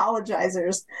the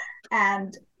apologizers,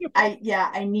 and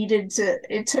I needed to.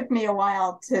 It took me a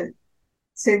while to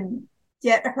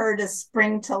get her to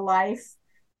spring to life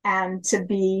and to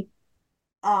be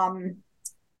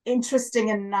interesting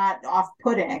and not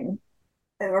off-putting,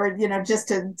 or just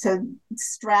to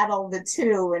straddle the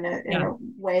two in a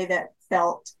way that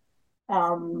felt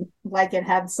like it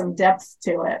had some depth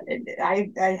to it.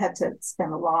 I had to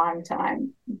spend a long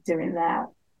time doing that.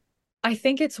 I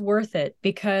think it's worth it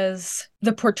because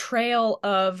the portrayal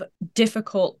of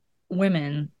difficult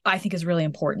women, I think, is really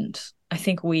important. I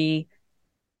think we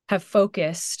have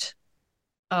focused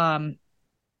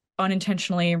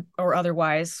unintentionally or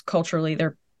otherwise, culturally, there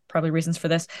are probably reasons for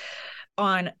this,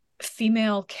 on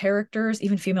female characters,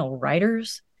 even female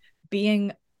writers,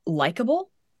 being likable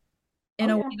in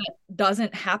a way that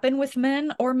doesn't happen with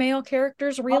men or male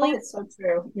characters, really. Oh, it's so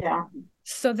true. Yeah.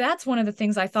 So that's one of the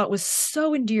things I thought was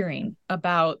so endearing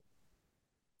about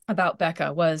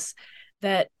Becca, was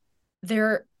that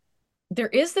there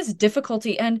is this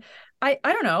difficulty, and I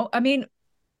don't know, I mean,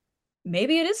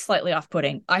 maybe it is slightly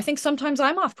off-putting. I think sometimes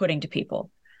I'm off-putting to people,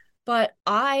 but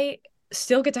I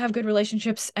still get to have good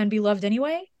relationships and be loved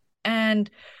anyway. And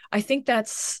I think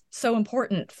that's so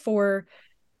important for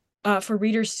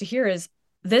readers to hear, is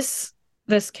this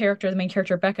character, the main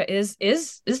character, Becca, is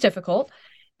difficult.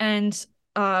 And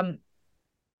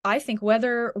I think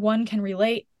whether one can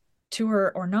relate to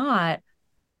her or not,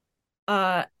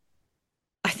 I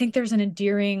think there's an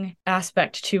endearing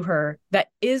aspect to her that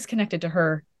is connected to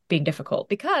her being difficult.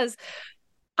 Because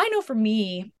I know for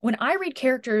me, when I read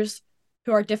characters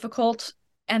who are difficult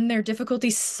and their difficulty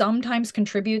sometimes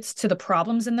contributes to the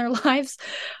problems in their lives,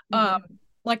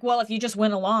 like, well, if you just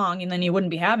went along and then you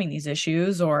wouldn't be having these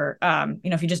issues, or,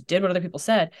 if you just did what other people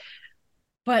said.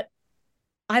 But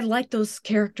I like those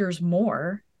characters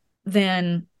more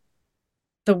than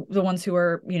the ones who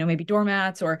are, maybe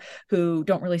doormats, or who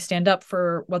don't really stand up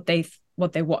for what they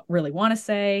really want to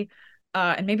say.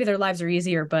 And maybe their lives are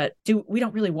easier, but we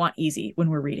don't really want easy when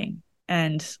we're reading.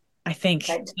 And I think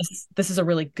this is a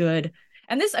really good,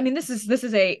 and this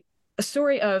is a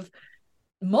story of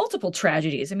multiple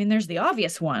tragedies. I mean, there's the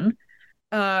obvious one,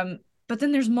 but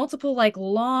then there's multiple like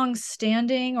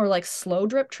long-standing or like slow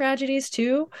drip tragedies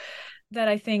too, that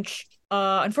I think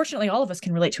unfortunately all of us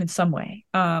can relate to in some way.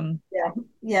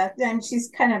 Yeah, and she's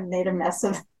kind of made a mess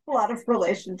of a lot of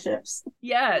relationships.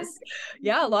 Yes,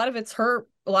 yeah, a lot of it's her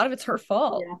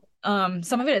fault. Yeah.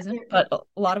 Some of it isn't, but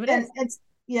a lot of it is.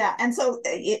 And so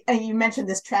you mentioned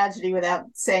this tragedy without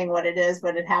saying what it is,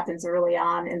 but it happens early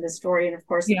on in the story, and of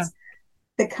course it's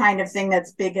the kind of thing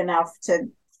that's big enough to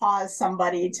cause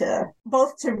somebody to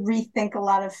both to rethink a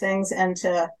lot of things and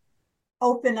to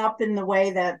open up in the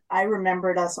way that I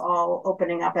remembered us all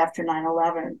opening up after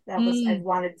 9/11. That was, I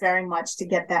wanted very much to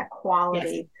get that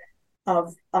quality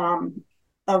of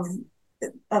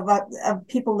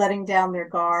people letting down their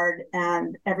guard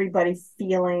and everybody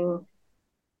feeling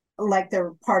like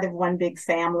they're part of one big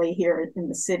family here in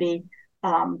the city.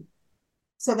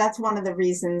 so that's one of the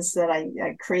reasons that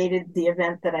I created the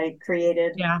event that I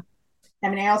created. Yeah. I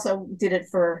mean, I also did it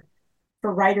for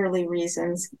writerly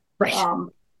reasons. Right.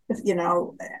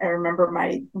 I remember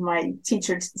my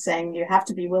teacher saying you have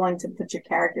to be willing to put your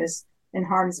characters in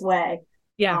harm's way.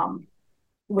 Yeah.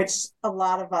 Which a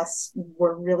lot of us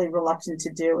were really reluctant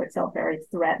to do. It felt very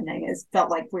threatening. It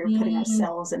felt like we were putting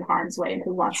ourselves in harm's way, and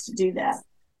who wants to do that?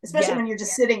 Especially when you're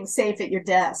just sitting safe at your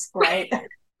desk, right?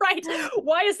 Right.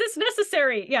 Why is this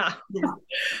necessary? Yeah. Yeah.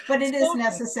 But it is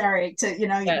necessary to,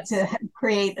 to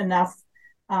create enough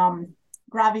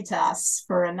gravitas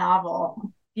for a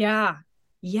novel. Yeah.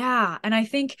 Yeah. And I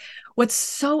think what's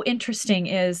so interesting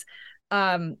is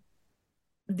the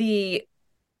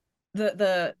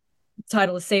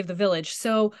title is Save the Village.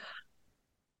 So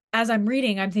as I'm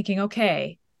reading, I'm thinking,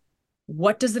 okay,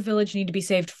 what does the village need to be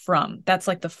saved from? That's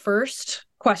like the first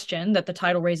question that the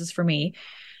title raises for me.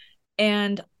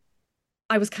 And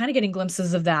I was kind of getting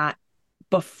glimpses of that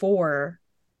before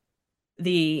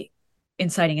the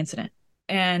inciting incident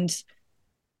and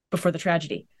before the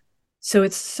tragedy. So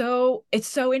it's so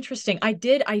interesting. I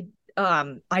do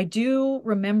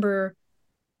remember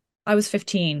I was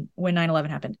 15 when 9/11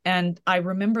 happened. And I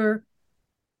remember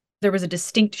there was a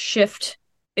distinct shift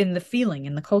in the feeling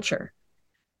in the culture,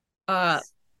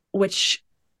 which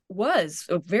was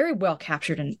very well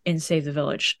captured in Save the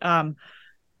Village.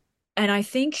 And I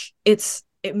think it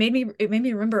made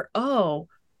me remember,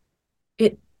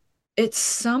 it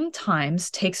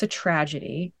sometimes takes a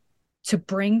tragedy to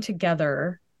bring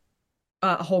together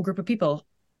a whole group of people.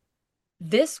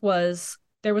 There was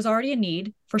already a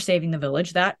need for saving the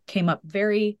village that came up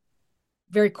very,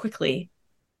 very quickly.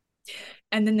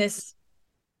 And then this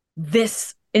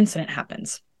incident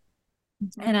happens.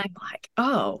 And I'm like,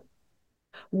 oh,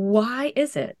 why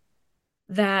is it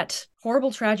that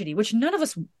horrible tragedy, which none of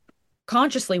us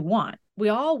consciously want, we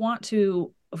all want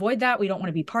to avoid that. We don't want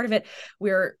to be part of it.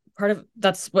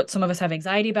 That's what some of us have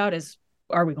anxiety about is,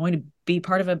 are we going to be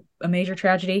part of a major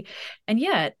tragedy? And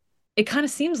yet it kind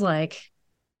of seems like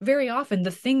very often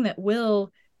the thing that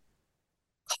will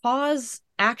cause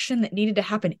action that needed to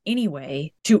happen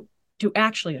anyway to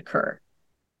actually occur.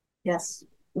 Yes.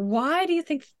 Why do you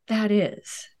think that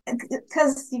is?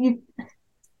 Because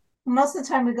most of the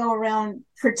time we go around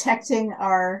protecting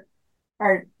our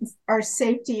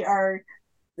safety, our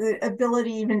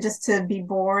ability even just to be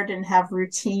bored and have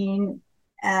routine.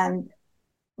 And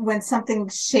when something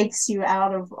shakes you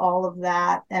out of all of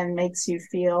that and makes you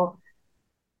feel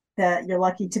that you're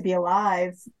lucky to be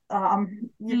alive,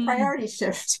 your priorities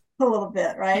shift a little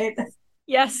bit, right?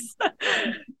 Yes,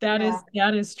 that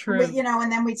is true. But,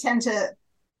 and then we tend to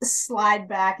slide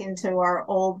back into our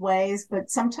old ways, but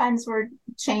sometimes we're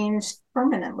changed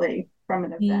permanently from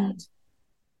an event.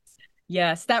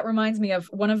 Yes, that reminds me of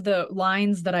one of the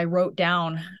lines that I wrote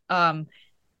down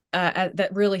that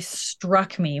really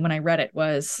struck me when I read it.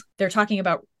 Was they're talking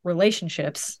about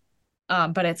relationships,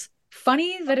 but it's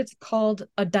funny that it's called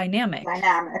a dynamic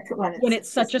when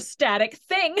it's such a static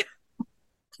thing.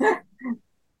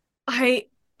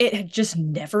 It had just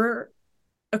never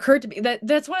occurred to me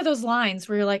that's one of those lines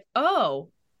where you're like, oh,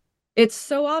 it's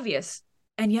so obvious.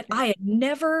 And yet I had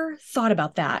never thought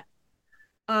about that.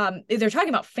 They're talking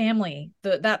about family.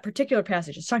 That particular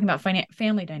passage is talking about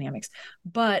family dynamics,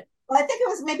 but I think it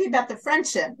was maybe about the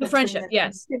friendship.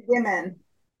 Yes. The two women.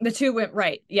 The two went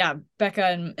right. Yeah.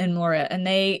 Becca and Laura. And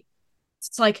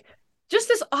it's like just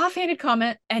this offhanded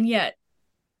comment. And yet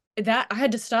that I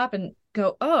had to stop and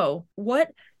go, oh,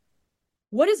 what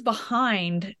is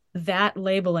behind that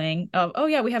labeling of, oh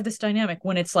yeah, we have this dynamic,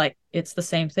 when it's like, it's the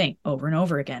same thing over and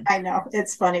over again. I know.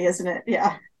 It's funny, isn't it?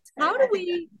 Yeah. How do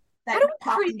we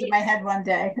popped into my head one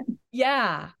day.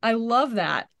 Yeah. I love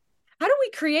that. How do we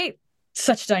create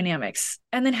such dynamics?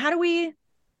 And then how do we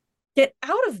get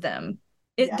out of them?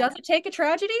 Does it take a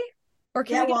tragedy? Or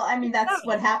that's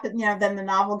what happened. Then the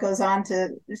novel goes on to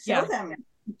show them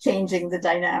changing the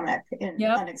dynamic in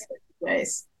unexpected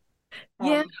ways.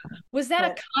 Was that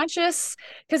a conscious?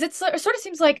 Because it sort of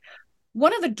seems like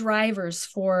one of the drivers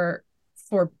for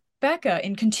Becca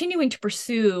in continuing to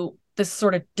pursue this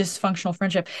sort of dysfunctional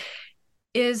friendship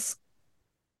is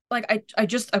like, I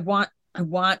want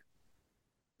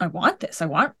this. I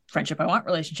want friendship. I want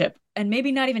relationship. And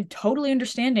maybe not even totally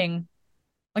understanding.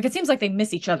 Like, it seems like they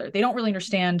miss each other. They don't really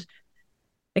understand.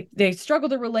 Like, they struggle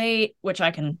to relate, which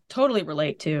I can totally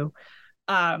relate to.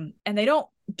 And they don't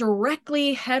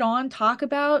directly head on talk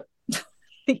about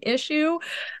the issue.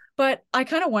 But I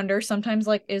kind of wonder sometimes,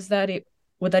 like,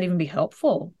 would that even be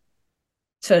helpful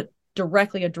to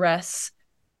directly address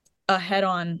it head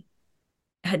on?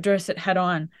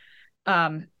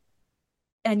 And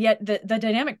yet the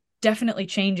dynamic definitely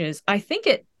changes. I think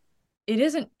it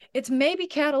isn't, it's maybe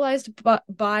catalyzed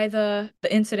by the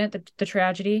incident, the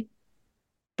tragedy,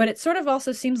 but it sort of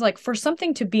also seems like for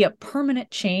something to be a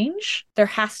permanent change, there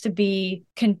has to be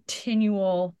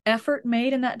continual effort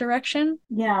made in that direction.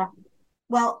 Yeah.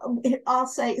 Well, I'll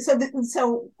say so.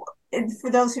 For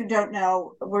those who don't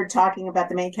know, we're talking about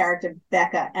the main character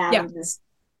Becca and this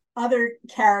other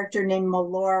character named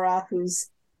Melora, who's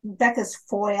Becca's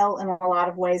foil in a lot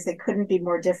of ways. They couldn't be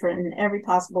more different in every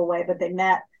possible way, but they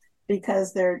met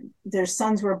because their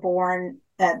sons were born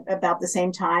at about the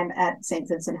same time at St.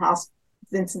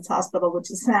 Vincent's Hospital, which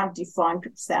is now defunct,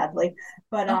 sadly.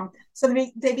 But so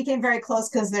they became very close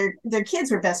because their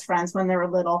kids were best friends when they were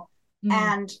little,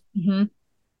 and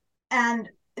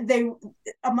they,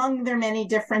 among their many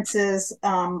differences,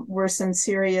 were some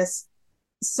serious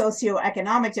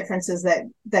socioeconomic differences that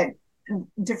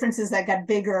got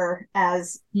bigger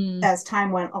as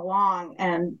time went along,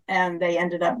 and they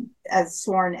ended up as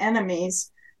sworn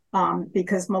enemies,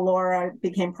 because Melora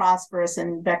became prosperous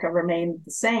and Becca remained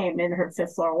the same in her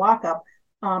fifth floor walk-up.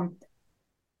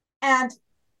 And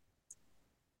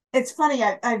it's funny,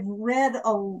 I've read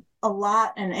a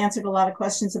lot and answered a lot of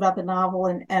questions about the novel,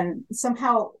 and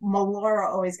somehow Melora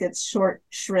always gets short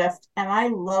shrift, and I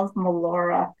love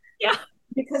Melora. Yeah.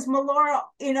 Because Melora,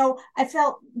 I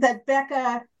felt that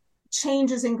Becca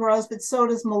changes and grows, but so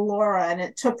does Melora. And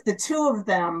it took the two of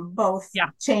them both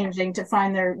changing to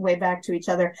find their way back to each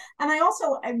other. And I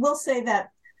will say that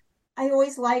I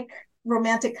always like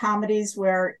romantic comedies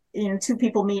where, two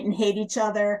people meet and hate each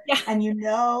other. Yeah. And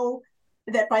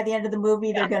that by the end of the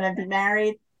movie, they're going to be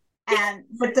married.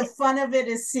 But the fun of it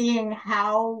is seeing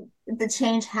how the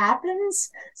change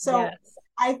happens. So yes.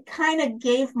 I kind of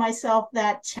gave myself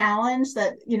that challenge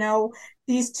that,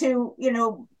 these two,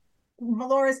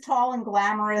 Melora's tall and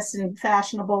glamorous and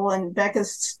fashionable, and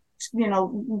Becca's,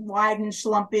 wide and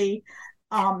schlumpy.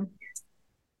 And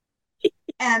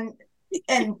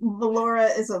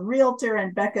Melora is a realtor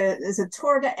and Becca is a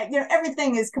tour guide.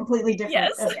 Everything is completely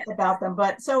different about them.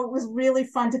 But so it was really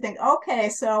fun to think, okay,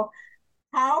 so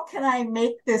how can I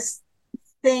make this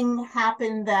thing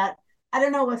happen that I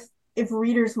don't know if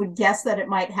readers would guess that it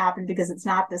might happen because it's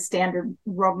not the standard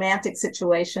romantic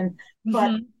situation,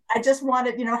 but I just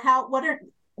wanted,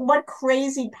 what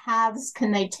crazy paths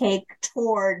can they take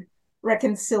toward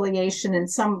reconciliation in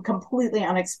some completely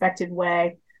unexpected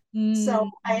way? So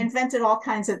I invented all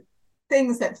kinds of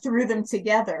things that threw them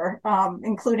together,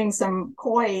 including some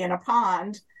koi in a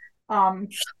pond.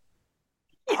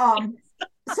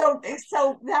 So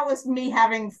that was me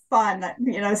having fun,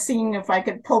 seeing if I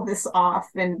could pull this off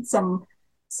in some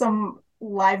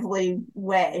lively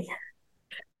way.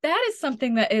 That is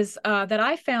something that is that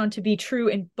I found to be true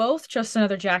in both Just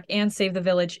Another Jack and Save the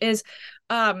Village is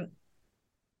that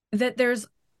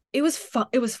it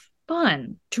was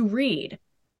fun to read,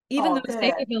 even though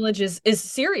Save the Village is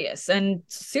serious, and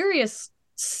serious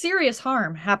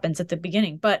harm happens at the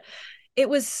beginning. But it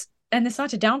was, and it's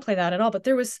not to downplay that at all, but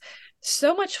there was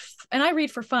so much, and I read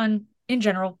for fun in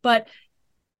general, but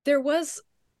there was,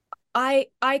 I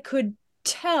could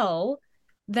tell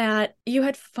that you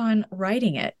had fun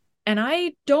writing it. And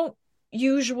I don't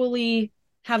usually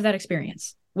have that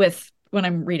experience with when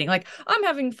I'm reading. Like, I'm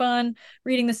having fun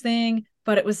reading this thing,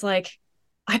 but it was like,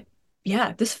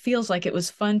 this feels like it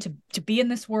was fun to be in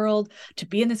this world, to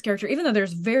be in this character, even though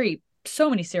there's so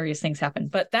many serious things happen.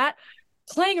 But that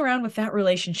playing around with that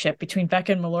relationship between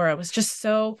Becca and Melora was just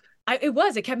so,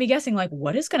 it kept me guessing, like,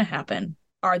 what is going to happen?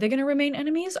 Are they going to remain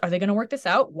enemies? Are they going to work this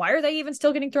out? Why are they even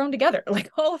still getting thrown together?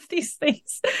 Like, all of these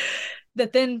things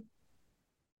that then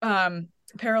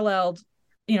paralleled,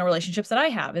 relationships that I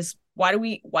have is why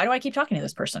do I keep talking to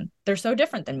this person? They're so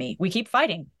different than me. We keep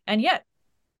fighting. And yet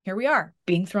here we are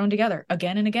being thrown together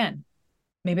again and again.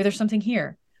 Maybe there's something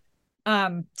here.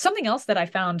 Something else that I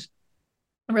found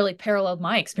really paralleled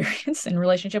my experience in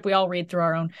relationship. We all read through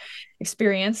our own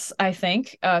experience. I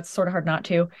think it's sort of hard not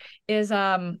to, is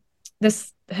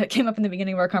this came up in the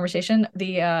beginning of our conversation,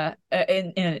 in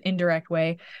an indirect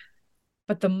way,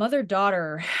 but the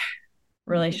mother-daughter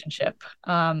relationship,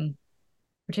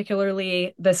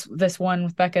 particularly this one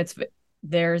with Becca,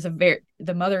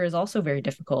 the mother is also very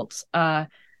difficult,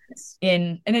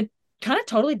 in a kind of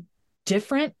totally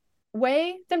different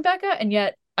way than Becca, and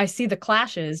yet I see the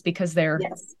clashes because they're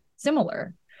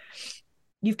similar.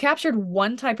 You've captured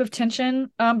one type of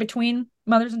tension between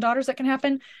mothers and daughters that can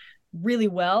happen really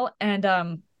well, and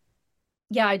I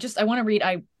want to read.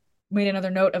 I made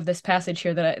another note of this passage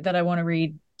here that I want to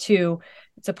read too.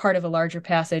 It's a part of a larger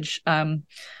passage.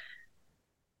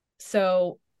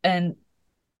 So, and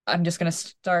I'm just going to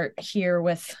start here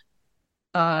with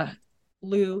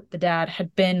Lou, the dad,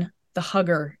 had been the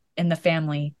hugger in the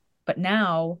family, but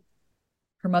now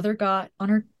her mother got on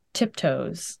her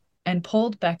tiptoes and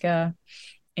pulled Becca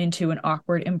into an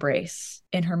awkward embrace.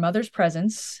 In her mother's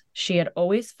presence, she had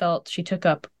always felt she took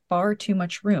up far too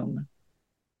much room,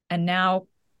 and now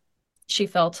she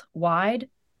felt wide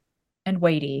and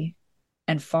weighty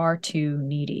and far too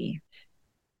needy.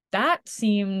 That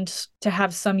seemed to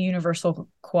have some universal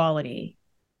quality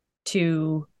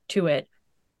to it,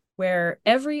 where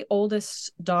every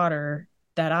oldest daughter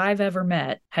that I've ever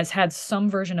met has had some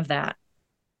version of that.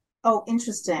 Oh,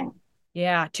 interesting.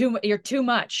 Yeah, you're too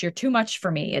much. You're too much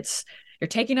for me. You're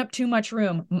taking up too much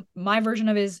room. My version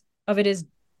of it is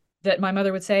that my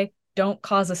mother would say, "Don't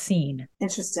cause a scene."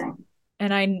 Interesting.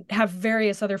 And I have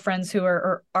various other friends who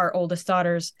are our oldest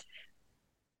daughters,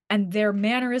 and their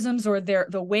mannerisms or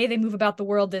the way they move about the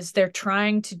world is they're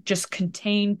trying to just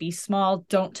contain, be small,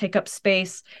 don't take up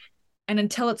space. And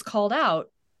until it's called out,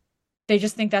 they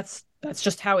just think that's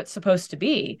just how it's supposed to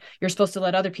be. You're supposed to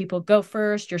let other people go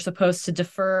first. You're supposed to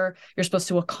defer. You're supposed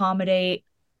to accommodate.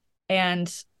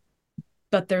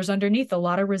 But there's underneath a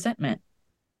lot of resentment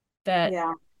that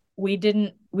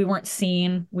we weren't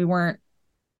seen. We weren't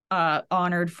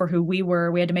honored for who we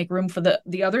were. We had to make room for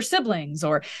the other siblings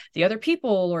or the other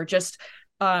people, or just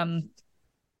and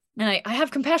I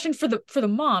have compassion for the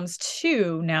moms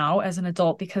too now as an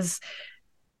adult, because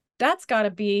that's got to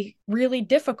be really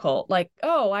difficult. Like,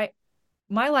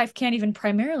 my life can't even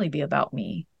primarily be about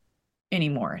me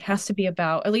anymore. It has to be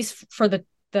about, at least for the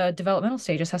developmental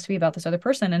stages, has to be about this other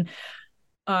person.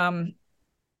 And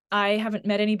I haven't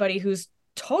met anybody who's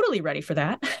totally ready for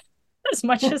that as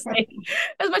much as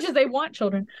they want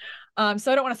children.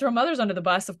 So I don't want to throw mothers under the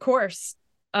bus, of course.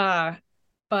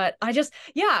 But I just,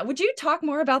 would you talk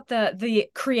more about the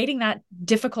creating that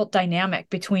difficult dynamic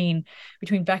between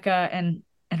Becca and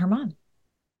her mom?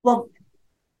 Well,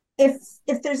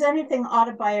 if there's anything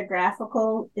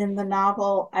autobiographical in the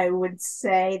novel, I would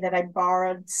say that I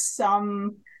borrowed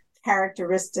some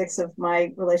characteristics of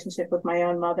my relationship with my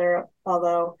own mother,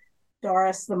 although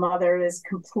Doris, the mother, is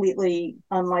completely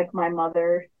unlike my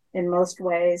mother in most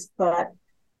ways. But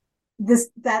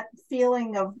that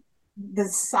feeling of the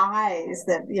size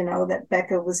that, that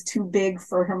Becca was too big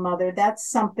for her mother,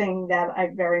 that's something that I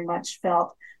very much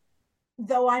felt.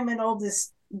 Though I'm an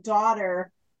oldest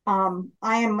daughter, I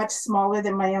am much smaller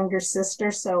than my younger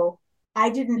sister, so I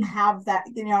didn't have that,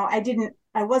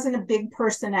 I wasn't a big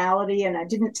personality, and I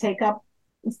didn't take up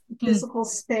physical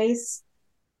space.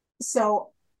 So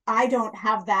I don't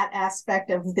have that aspect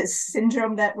of this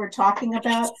syndrome that we're talking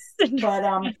about.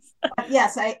 But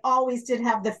yes, I always did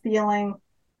have the feeling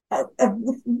of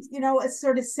a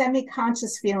sort of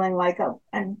semi-conscious feeling like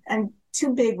I'm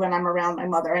too big when I'm around my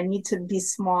mother. I need to be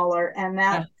smaller, and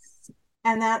that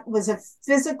was a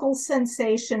physical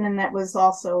sensation, and that was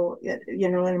also an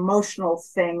emotional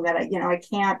thing that I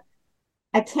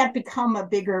can't become a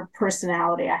bigger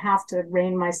personality. I have to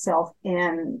rein myself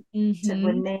in to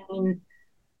remain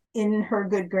in her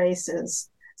good graces.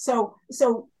 So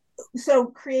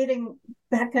creating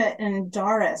Becca and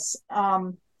Doris,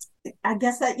 I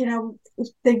guess that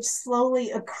they've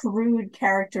slowly accrued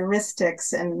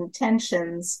characteristics and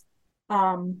tensions.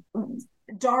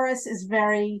 Doris is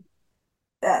very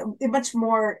much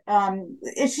more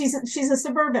she's a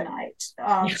suburbanite.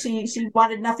 She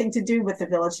wanted nothing to do with the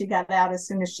village. She got out as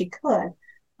soon as she could.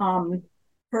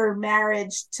 Her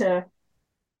marriage to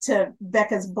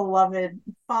Becca's beloved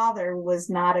father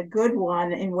was not a good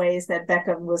one in ways that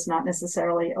Becca was not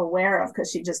necessarily aware of,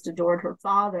 because she just adored her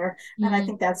father. And I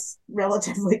think that's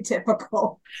relatively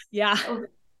typical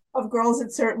of girls.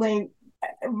 It certainly,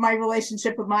 my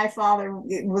relationship with my father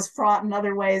was fraught in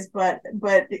other ways, but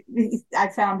I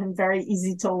found him very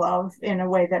easy to love in a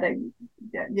way that I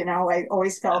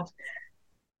always felt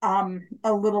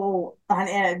a little on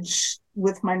edge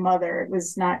with my mother. It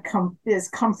was not as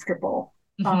comfortable.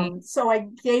 So I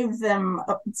gave them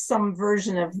some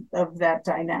version of that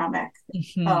dynamic.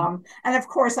 And of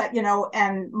course,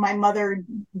 and my mother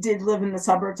did live in the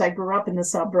suburbs. I grew up in the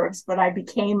suburbs, but I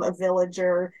became a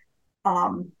villager,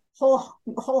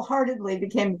 wholeheartedly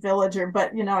became a villager.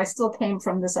 But, I still came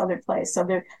from this other place. So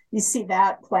you see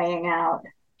that playing out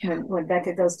when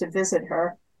Becca goes to visit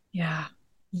her. Yeah.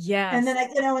 Yes. And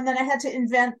then I had to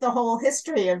invent the whole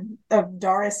history of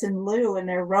Doris and Lou and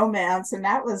their romance, and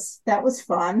that was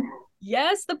fun.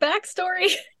 Yes, the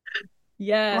backstory.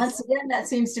 Yes. Once again, that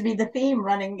seems to be the theme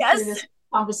running through this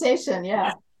conversation.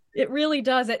 Yeah. It really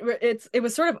does. It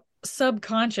was sort of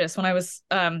subconscious when I was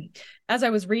as I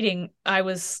was reading, I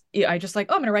just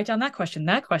like, I'm going to write down that question.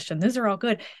 These are all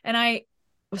good. And I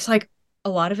was like, a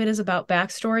lot of it is about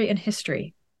backstory and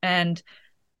history. and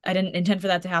I didn't intend for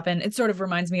that to happen. It sort of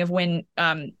reminds me of when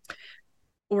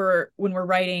we're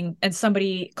writing and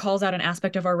somebody calls out an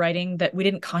aspect of our writing that we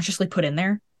didn't consciously put in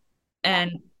there,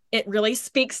 and it really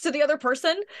speaks to the other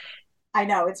person. I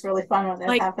know, it's really fun when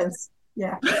that happens.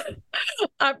 Yeah.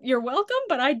 You're welcome,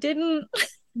 but I didn't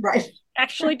right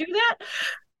actually do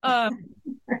that.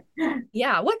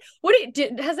 Yeah. What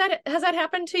has that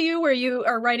happened to you where you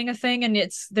are writing a thing and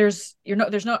there's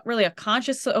not really a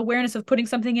conscious awareness of putting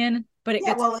something in, but it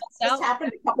gets it's just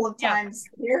happened a couple of times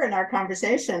here in our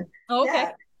conversation. Oh, okay.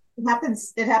 Yeah,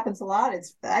 it happens a lot.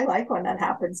 I like when that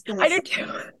happens. I do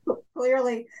too.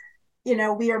 Clearly,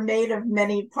 we are made of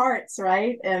many parts,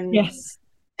 right? And yes.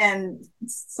 And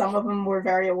some of them we're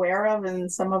very aware of,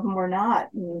 and some of them we're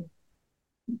not. And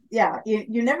yeah,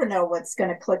 you never know what's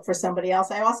going to click for somebody else.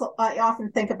 I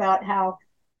often think about how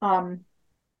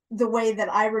the way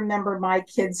that I remember my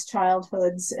kids'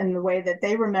 childhoods and the way that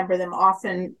they remember them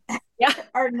often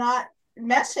are not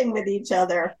meshing with each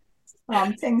other.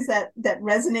 Things that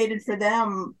resonated for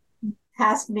them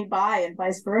passed me by, and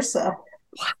vice versa.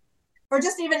 Or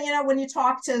just even, when you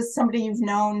talk to somebody you've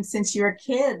known since you were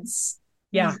kids,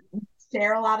 you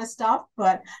share a lot of stuff.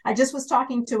 But I just was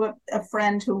talking to a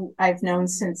friend who I've known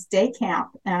since day camp,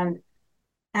 and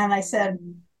I said,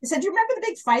 do you remember the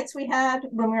big fights we had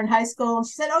when we were in high school? And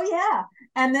she said, oh yeah.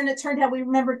 And then it turned out we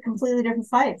remembered completely different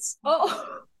fights.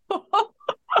 Oh.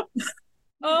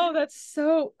 Oh, that's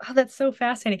so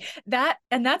fascinating.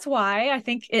 That's why I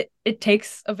think it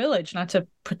takes a village, not to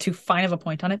put too fine of a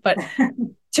point on it, but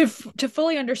to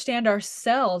fully understand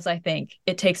ourselves, I think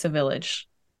it takes a village.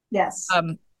 Yes.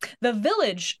 The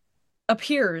village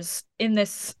appears in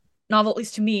this novel, at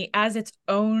least to me, as its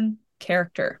own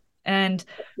character. And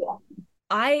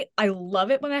I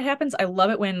love it when that happens. I love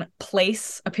it when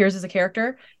place appears as a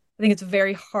character. I think it's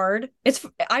very hard.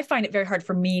 I find it very hard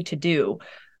for me to do.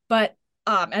 But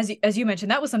as you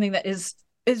mentioned, that was something that is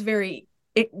very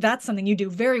that's something you do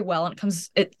very well, and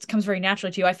it comes very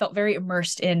naturally to you. I felt very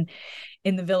immersed in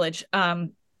the village,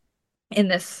 in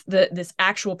this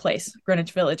actual place,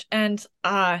 Greenwich Village, and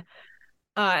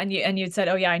you'd said,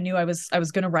 oh yeah, I knew I was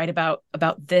going to write about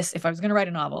this. If I was going to write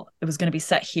a novel, it was going to be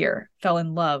set here. Fell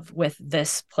in love with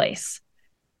this place.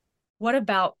 What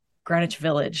about Greenwich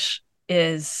Village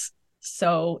is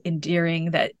so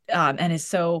endearing that and is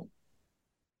so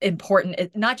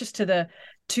important, not just to the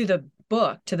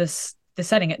book, to the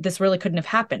setting. This really couldn't have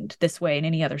happened this way in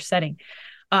any other setting,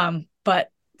 but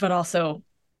also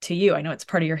to you. I know it's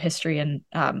part of your history and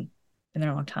been there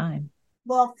a long time.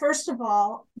 Well, first of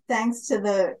all, thanks to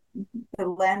the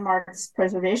Landmarks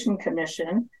Preservation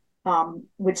Commission,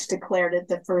 which declared it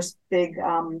the first big,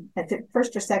 I think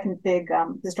first or second big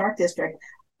historic district.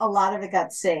 A lot of it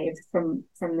got saved from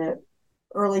the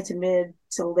early to mid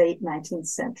to late 19th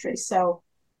century. So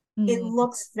it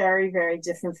looks very, very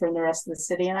different from the rest of the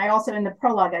city. And I also, in the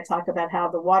prologue, I talk about how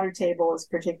the water table is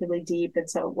particularly deep, and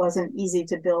so it wasn't easy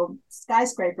to build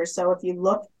skyscrapers. So if you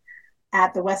look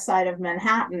at the west side of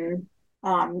Manhattan,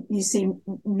 you see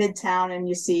Midtown and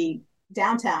you see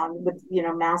downtown with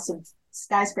massive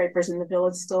skyscrapers, and the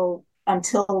village still,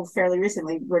 until fairly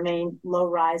recently, remained low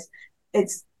rise.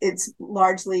 It's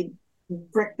largely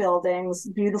brick buildings,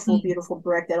 beautiful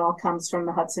brick that all comes from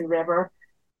the Hudson River.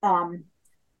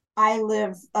 I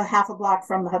live a half a block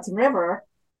from the Hudson River,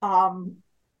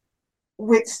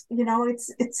 which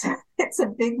it's a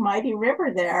big mighty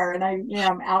river there, and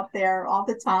I'm out there all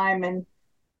the time,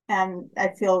 and I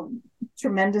feel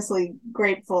tremendously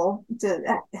grateful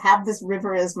to have this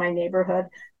river as my neighborhood.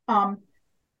 And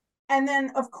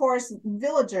then, of course,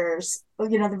 villagers.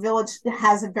 The village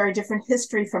has a very different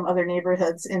history from other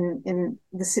neighborhoods in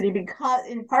the city,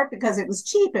 in part because it was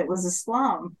cheap. It was a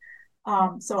slum.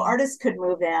 So artists could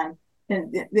move in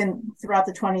throughout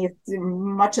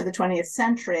much of the 20th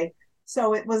century.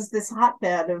 So it was this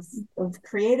hotbed of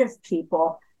creative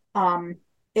people.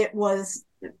 It was,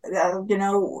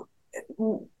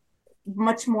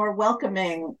 much more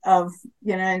welcoming of,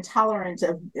 and tolerant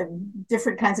of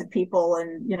different kinds of people,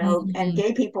 and, and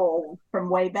gay people from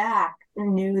way back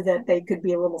knew that they could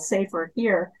be a little safer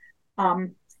here.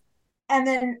 And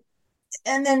then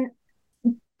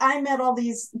I met all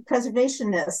these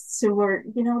preservationists who were,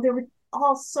 they were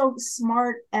all so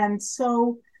smart and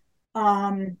so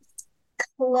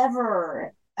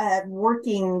clever at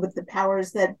working with the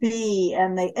powers that be,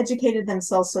 and they educated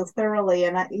themselves so thoroughly.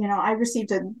 And I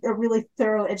received a really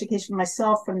thorough education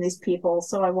myself from these people,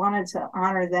 so I wanted to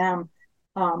honor them.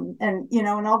 And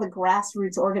all the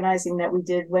grassroots organizing that we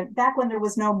did when there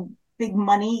was no big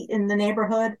money in the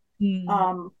neighborhood.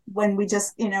 when we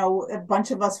just, a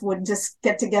bunch of us would just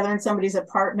get together in somebody's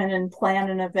apartment and plan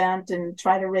an event and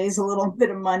try to raise a little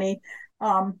bit of money.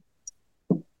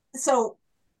 So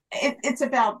it's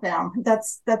about them.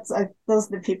 Those are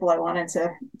the people I wanted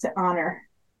to honor.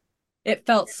 It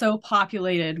felt so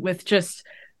populated with just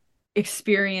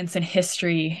experience and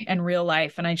history and real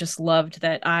life, and I just loved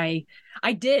that. I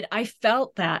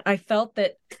felt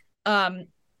that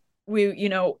we,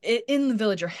 in the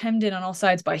village are hemmed in on all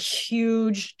sides by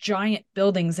huge giant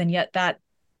buildings, and yet that,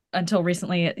 until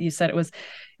recently, you said it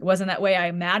wasn't that way. I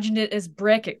imagined it as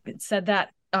brick. It said that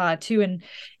too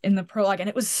in the prologue, and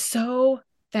it was so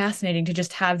fascinating to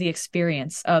just have the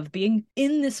experience of being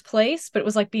in this place, but it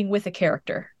was like being with a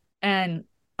character. And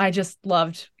I just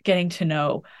loved getting to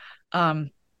know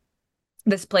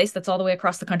this place that's all the way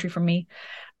across the country from me,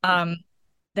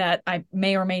 that I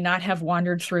may or may not have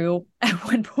wandered through at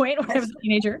one point when I was a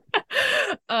teenager.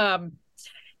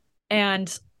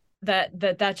 And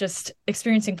that just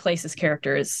experiencing places,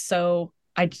 characters. So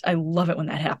I love it when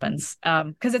that happens.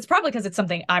 Because it's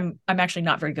something I'm actually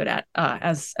not very good at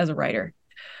as a writer.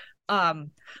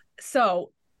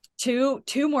 So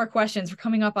two more questions. We're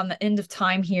coming up on the end of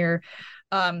time here.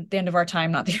 The end of our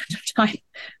time, not the end of time.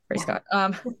 Praise God.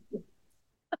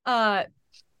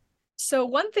 So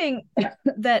one thing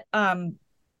that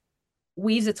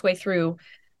weaves its way through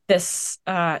this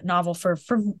novel for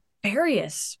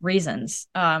various reasons,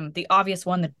 the obvious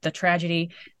one, the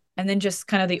tragedy, and then just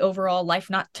kind of the overall life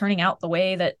not turning out the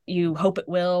way that you hope it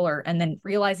will, and then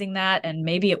realizing that, and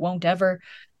maybe it won't ever,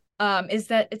 is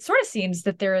that it sort of seems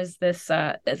that there is this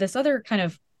other kind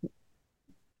of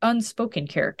unspoken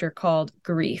character called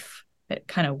grief that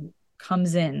kind of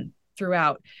comes in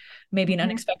throughout, maybe in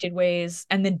unexpected ways,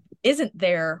 and then isn't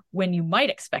there when you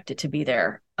might expect it to be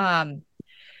there. How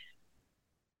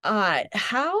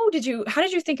did you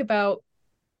think about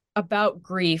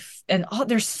grief? And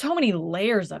there's so many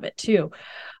layers of it too.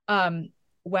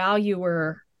 While you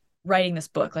were writing this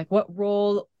book, like, what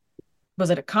role was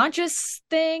it? A conscious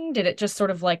thing? Did it just sort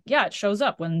of like, it shows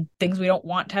up when things we don't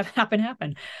want to have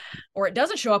happen, or it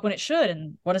doesn't show up when it should?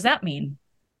 And what does that mean?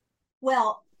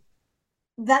 Well,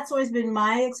 that's always been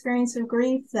my experience of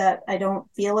grief, that I don't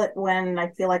feel it when I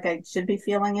feel like I should be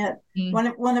feeling it.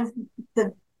 One of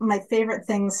my favorite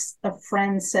things a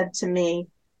friend said to me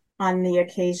on the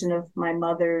occasion of my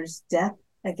mother's death,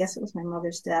 I guess it was my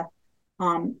mother's death.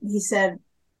 He said,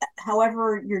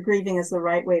 however you're grieving is the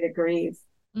right way to grieve.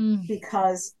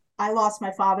 Because I lost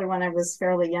my father when I was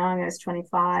fairly young. I was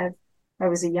 25. I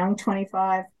was a young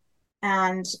 25,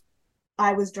 and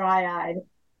I was dry-eyed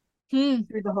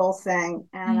through the whole thing.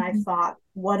 And I thought,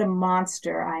 what a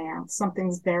monster I am.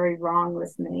 Something's very wrong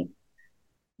with me.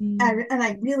 And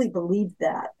I really believed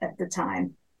that at the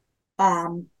time.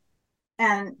 And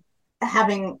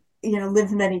having,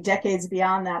 lived many decades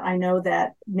beyond that, I know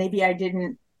that maybe I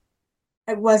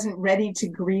wasn't ready to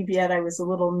grieve yet. I was a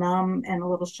little numb and a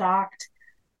little shocked.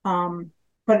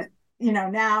 But,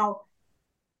 now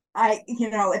at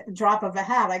the drop of a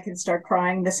hat, I can start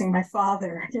crying, missing my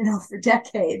father, for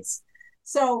decades.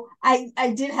 So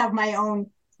I did have my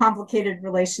own complicated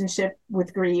relationship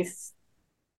with grief.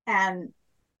 And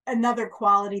another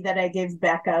quality that I gave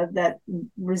Becca that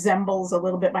resembles a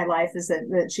little bit my life is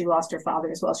that she lost her father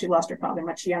as well. She lost her father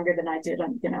much younger than I did,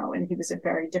 and he was a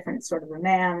very different sort of a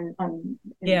man in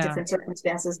different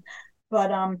circumstances.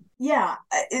 But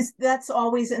that's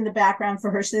always in the background for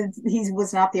her. He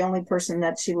was not the only person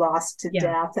that she lost to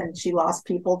death, and she lost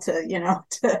people to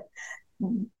to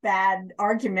bad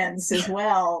arguments as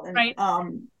well. And, right.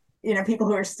 People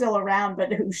who are still around,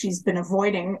 but who she's been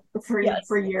avoiding for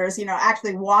years,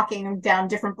 actually walking down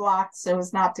different blocks so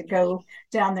as not to go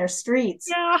down their streets.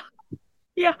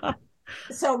 Yeah.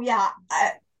 So,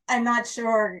 I'm not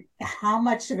sure how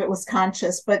much of it was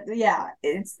conscious, but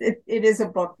it is a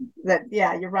book that,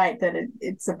 you're right, that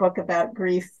it's a book about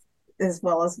grief as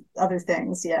well as other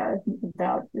things.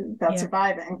 About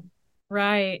surviving.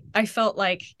 Right. I felt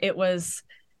like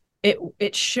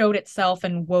it showed itself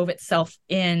and wove itself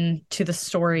into the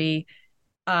story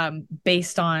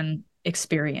based on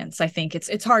experience. I think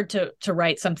it's hard to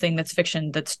write something that's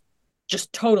fiction that's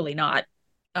just totally not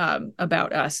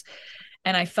about us.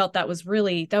 And I felt that was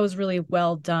really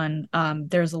well done.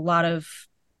 There's a lot of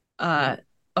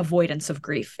avoidance of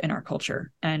grief in our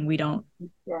culture, and we don't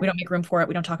make room for it.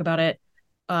 We don't talk about it.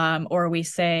 Or we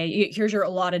say, here's your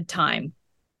allotted time.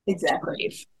 Exactly. To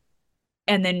grieve.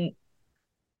 And then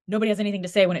nobody has anything to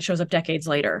say when it shows up decades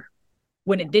later,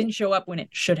 when it didn't show up when it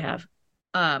should have.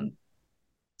 And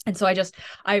so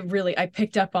I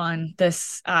picked up on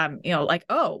this, like,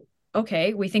 oh,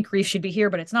 okay, we think grief should be here,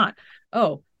 but it's not.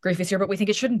 Oh, grief is here, but we think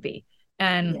it shouldn't be.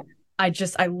 And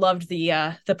I loved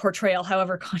the portrayal,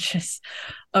 however conscious,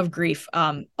 of grief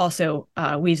also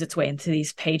weaves its way into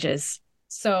these pages.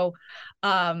 So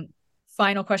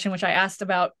final question, which I asked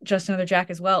about Just Another Jack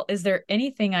as well. Is there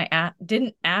anything I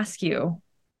didn't ask you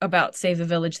about Save the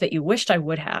Village that you wished I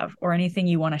would have, or anything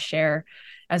you want to share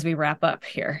as we wrap up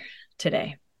here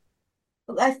today?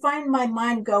 I find my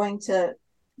mind going to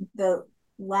the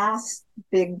last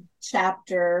big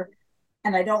chapter,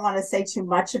 and I don't want to say too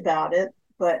much about it,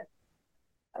 but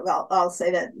I'll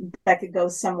say that Becca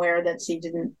goes somewhere that she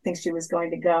didn't think she was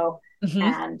going to go,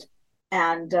 and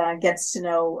gets to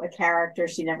know a character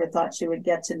she never thought she would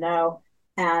get to know.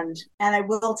 And I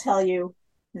will tell you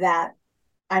that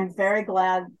I'm very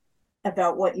glad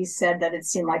about what you said, that it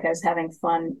seemed like I was having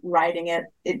fun writing it.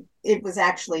 It was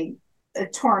actually a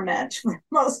torment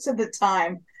most of the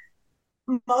time,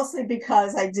 mostly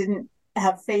because I didn't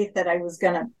have faith that I was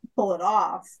going to pull it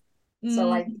off.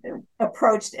 So I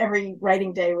approached every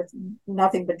writing day with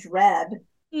nothing but dread.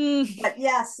 But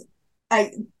yes,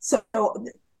 and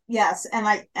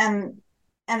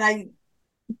I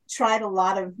tried a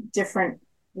lot of different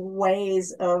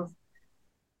ways of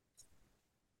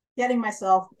getting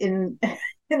myself in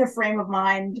a frame of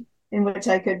mind in which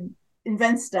I could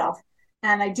invent stuff.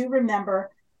 And I do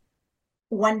remember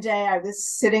one day I was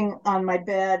sitting on my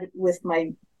bed with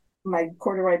my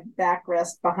corduroy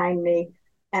backrest behind me,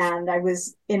 and I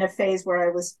was in a phase where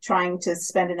I was trying to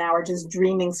spend an hour just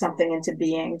dreaming something into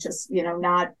being, just,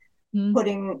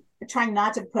 trying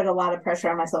not to put a lot of pressure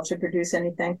on myself to produce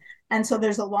anything. And so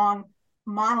there's a long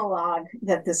monologue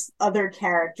that this other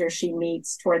character she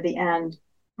meets toward the end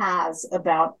has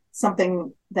about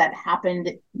something that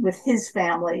happened with his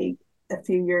family a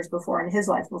few years before in his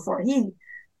life, before he,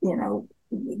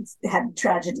 had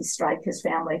tragedy strike his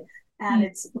family. And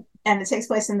it takes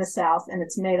place in the South, and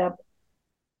it's made up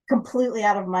completely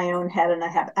out of my own head, and I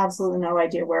have absolutely no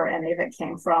idea where any of it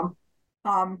came from.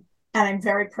 And I'm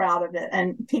very proud of it.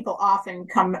 And people often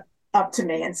come up to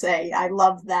me and say, I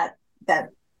love that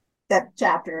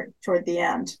chapter toward the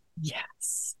end.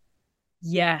 Yes.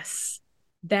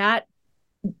 That,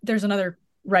 there's another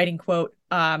writing quote.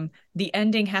 The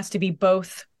ending has to be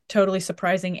both totally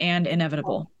surprising and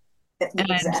inevitable.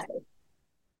 Exactly. And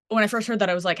when I first heard that,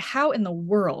 I was like, how in the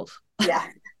world? Yeah.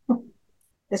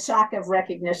 The shock of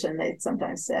recognition, they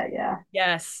sometimes say. Yeah.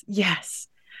 Yes.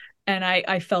 And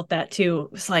I felt that too.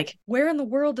 It was like, where in the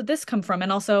world did this come from?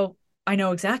 And also, I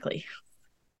know exactly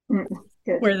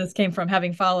where this came from,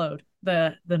 having followed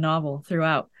the novel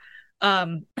throughout.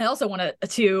 I also wanted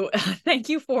to thank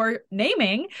you for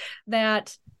naming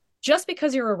that just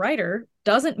because you're a writer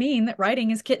doesn't mean that writing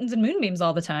is kittens and moonbeams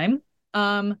all the time.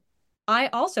 I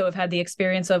also have had the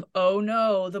experience of, oh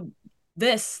no,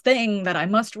 this thing that I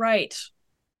must write,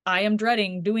 I am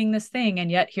dreading doing this thing, and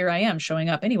yet here I am showing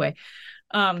up anyway.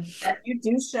 You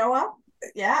do show up?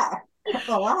 Yeah,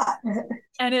 a lot.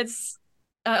 And it's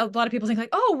a lot of people think like,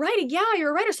 oh, writing, yeah,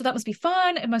 you're a writer, so that must be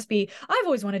fun. It must be, I've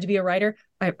always wanted to be a writer.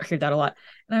 I heard that a lot.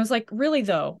 And I was like, really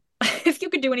though, if you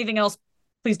could do anything else,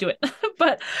 please do it.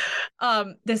 But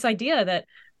this idea that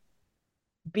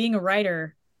being a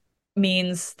writer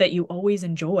means that you always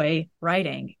enjoy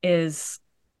writing is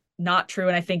not true.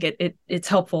 And I think it's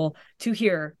helpful to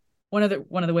hear one of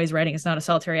the ways writing is not a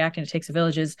solitary act and it takes a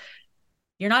village is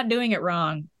you're not doing it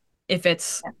wrong if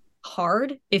it's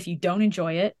hard, if you don't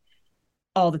enjoy it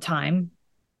all the time,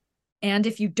 and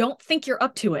if you don't think you're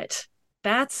up to it.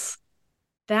 That's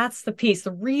the piece.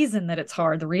 The reason that it's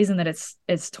hard, the reason that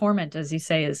it's torment, as you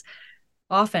say, is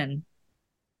often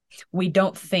we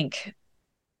don't think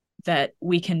that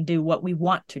we can do what we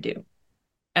want to do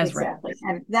as writers.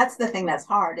 And that's the thing that's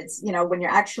hard. It's, when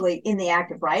you're actually in the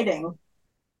act of writing,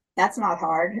 that's not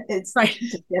hard. It's right.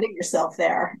 Just getting yourself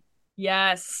there.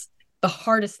 Yes. The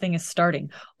hardest thing is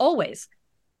starting, always.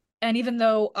 And even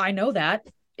though I know that,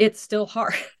 it's still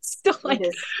hard. It's still like,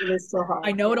 it is still hard.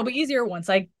 I know it'll be easier once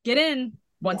I get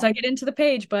into the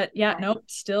page, but nope,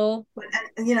 still. But,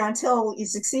 until you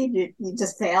succeed, you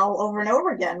just fail over and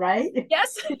over again, right?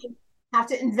 Yes. You have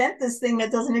to invent this thing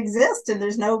that doesn't exist and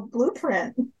there's no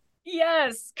blueprint.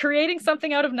 Yes. Creating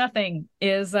something out of nothing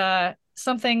is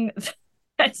something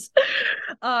that's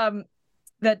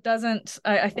that doesn't,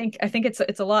 I think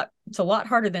it's a lot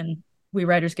harder than we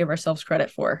writers give ourselves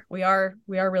credit for. We are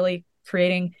really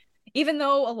creating, even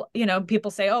though,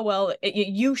 people say, oh, well,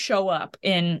 you show up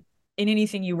in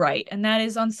anything you write. And that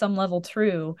is on some level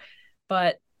true,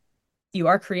 but you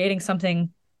are creating something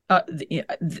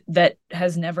that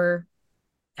has never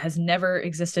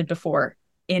existed before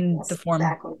in the form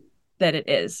that it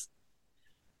is.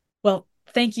 Well,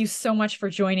 Thank you so much for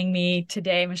joining me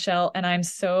today, Michele. And I'm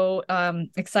so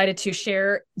excited to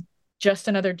share Just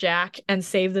Another Jack and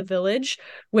Save the Village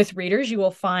with readers. You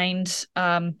will find,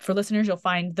 for listeners, you'll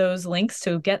find those links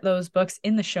to get those books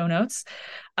in the show notes,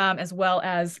 as well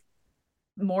as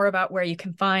more about where you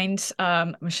can find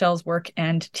Michele's work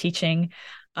and teaching.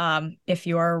 If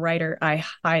you are a writer, I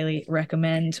highly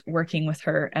recommend working with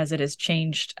her, as it has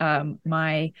changed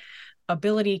my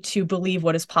ability to believe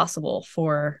what is possible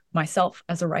for myself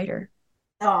as a writer.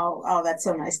 Oh, that's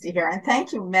so nice to hear. And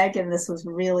thank you, Megan. This was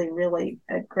really, really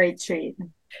a great treat.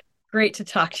 Great to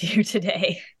talk to you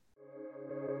today.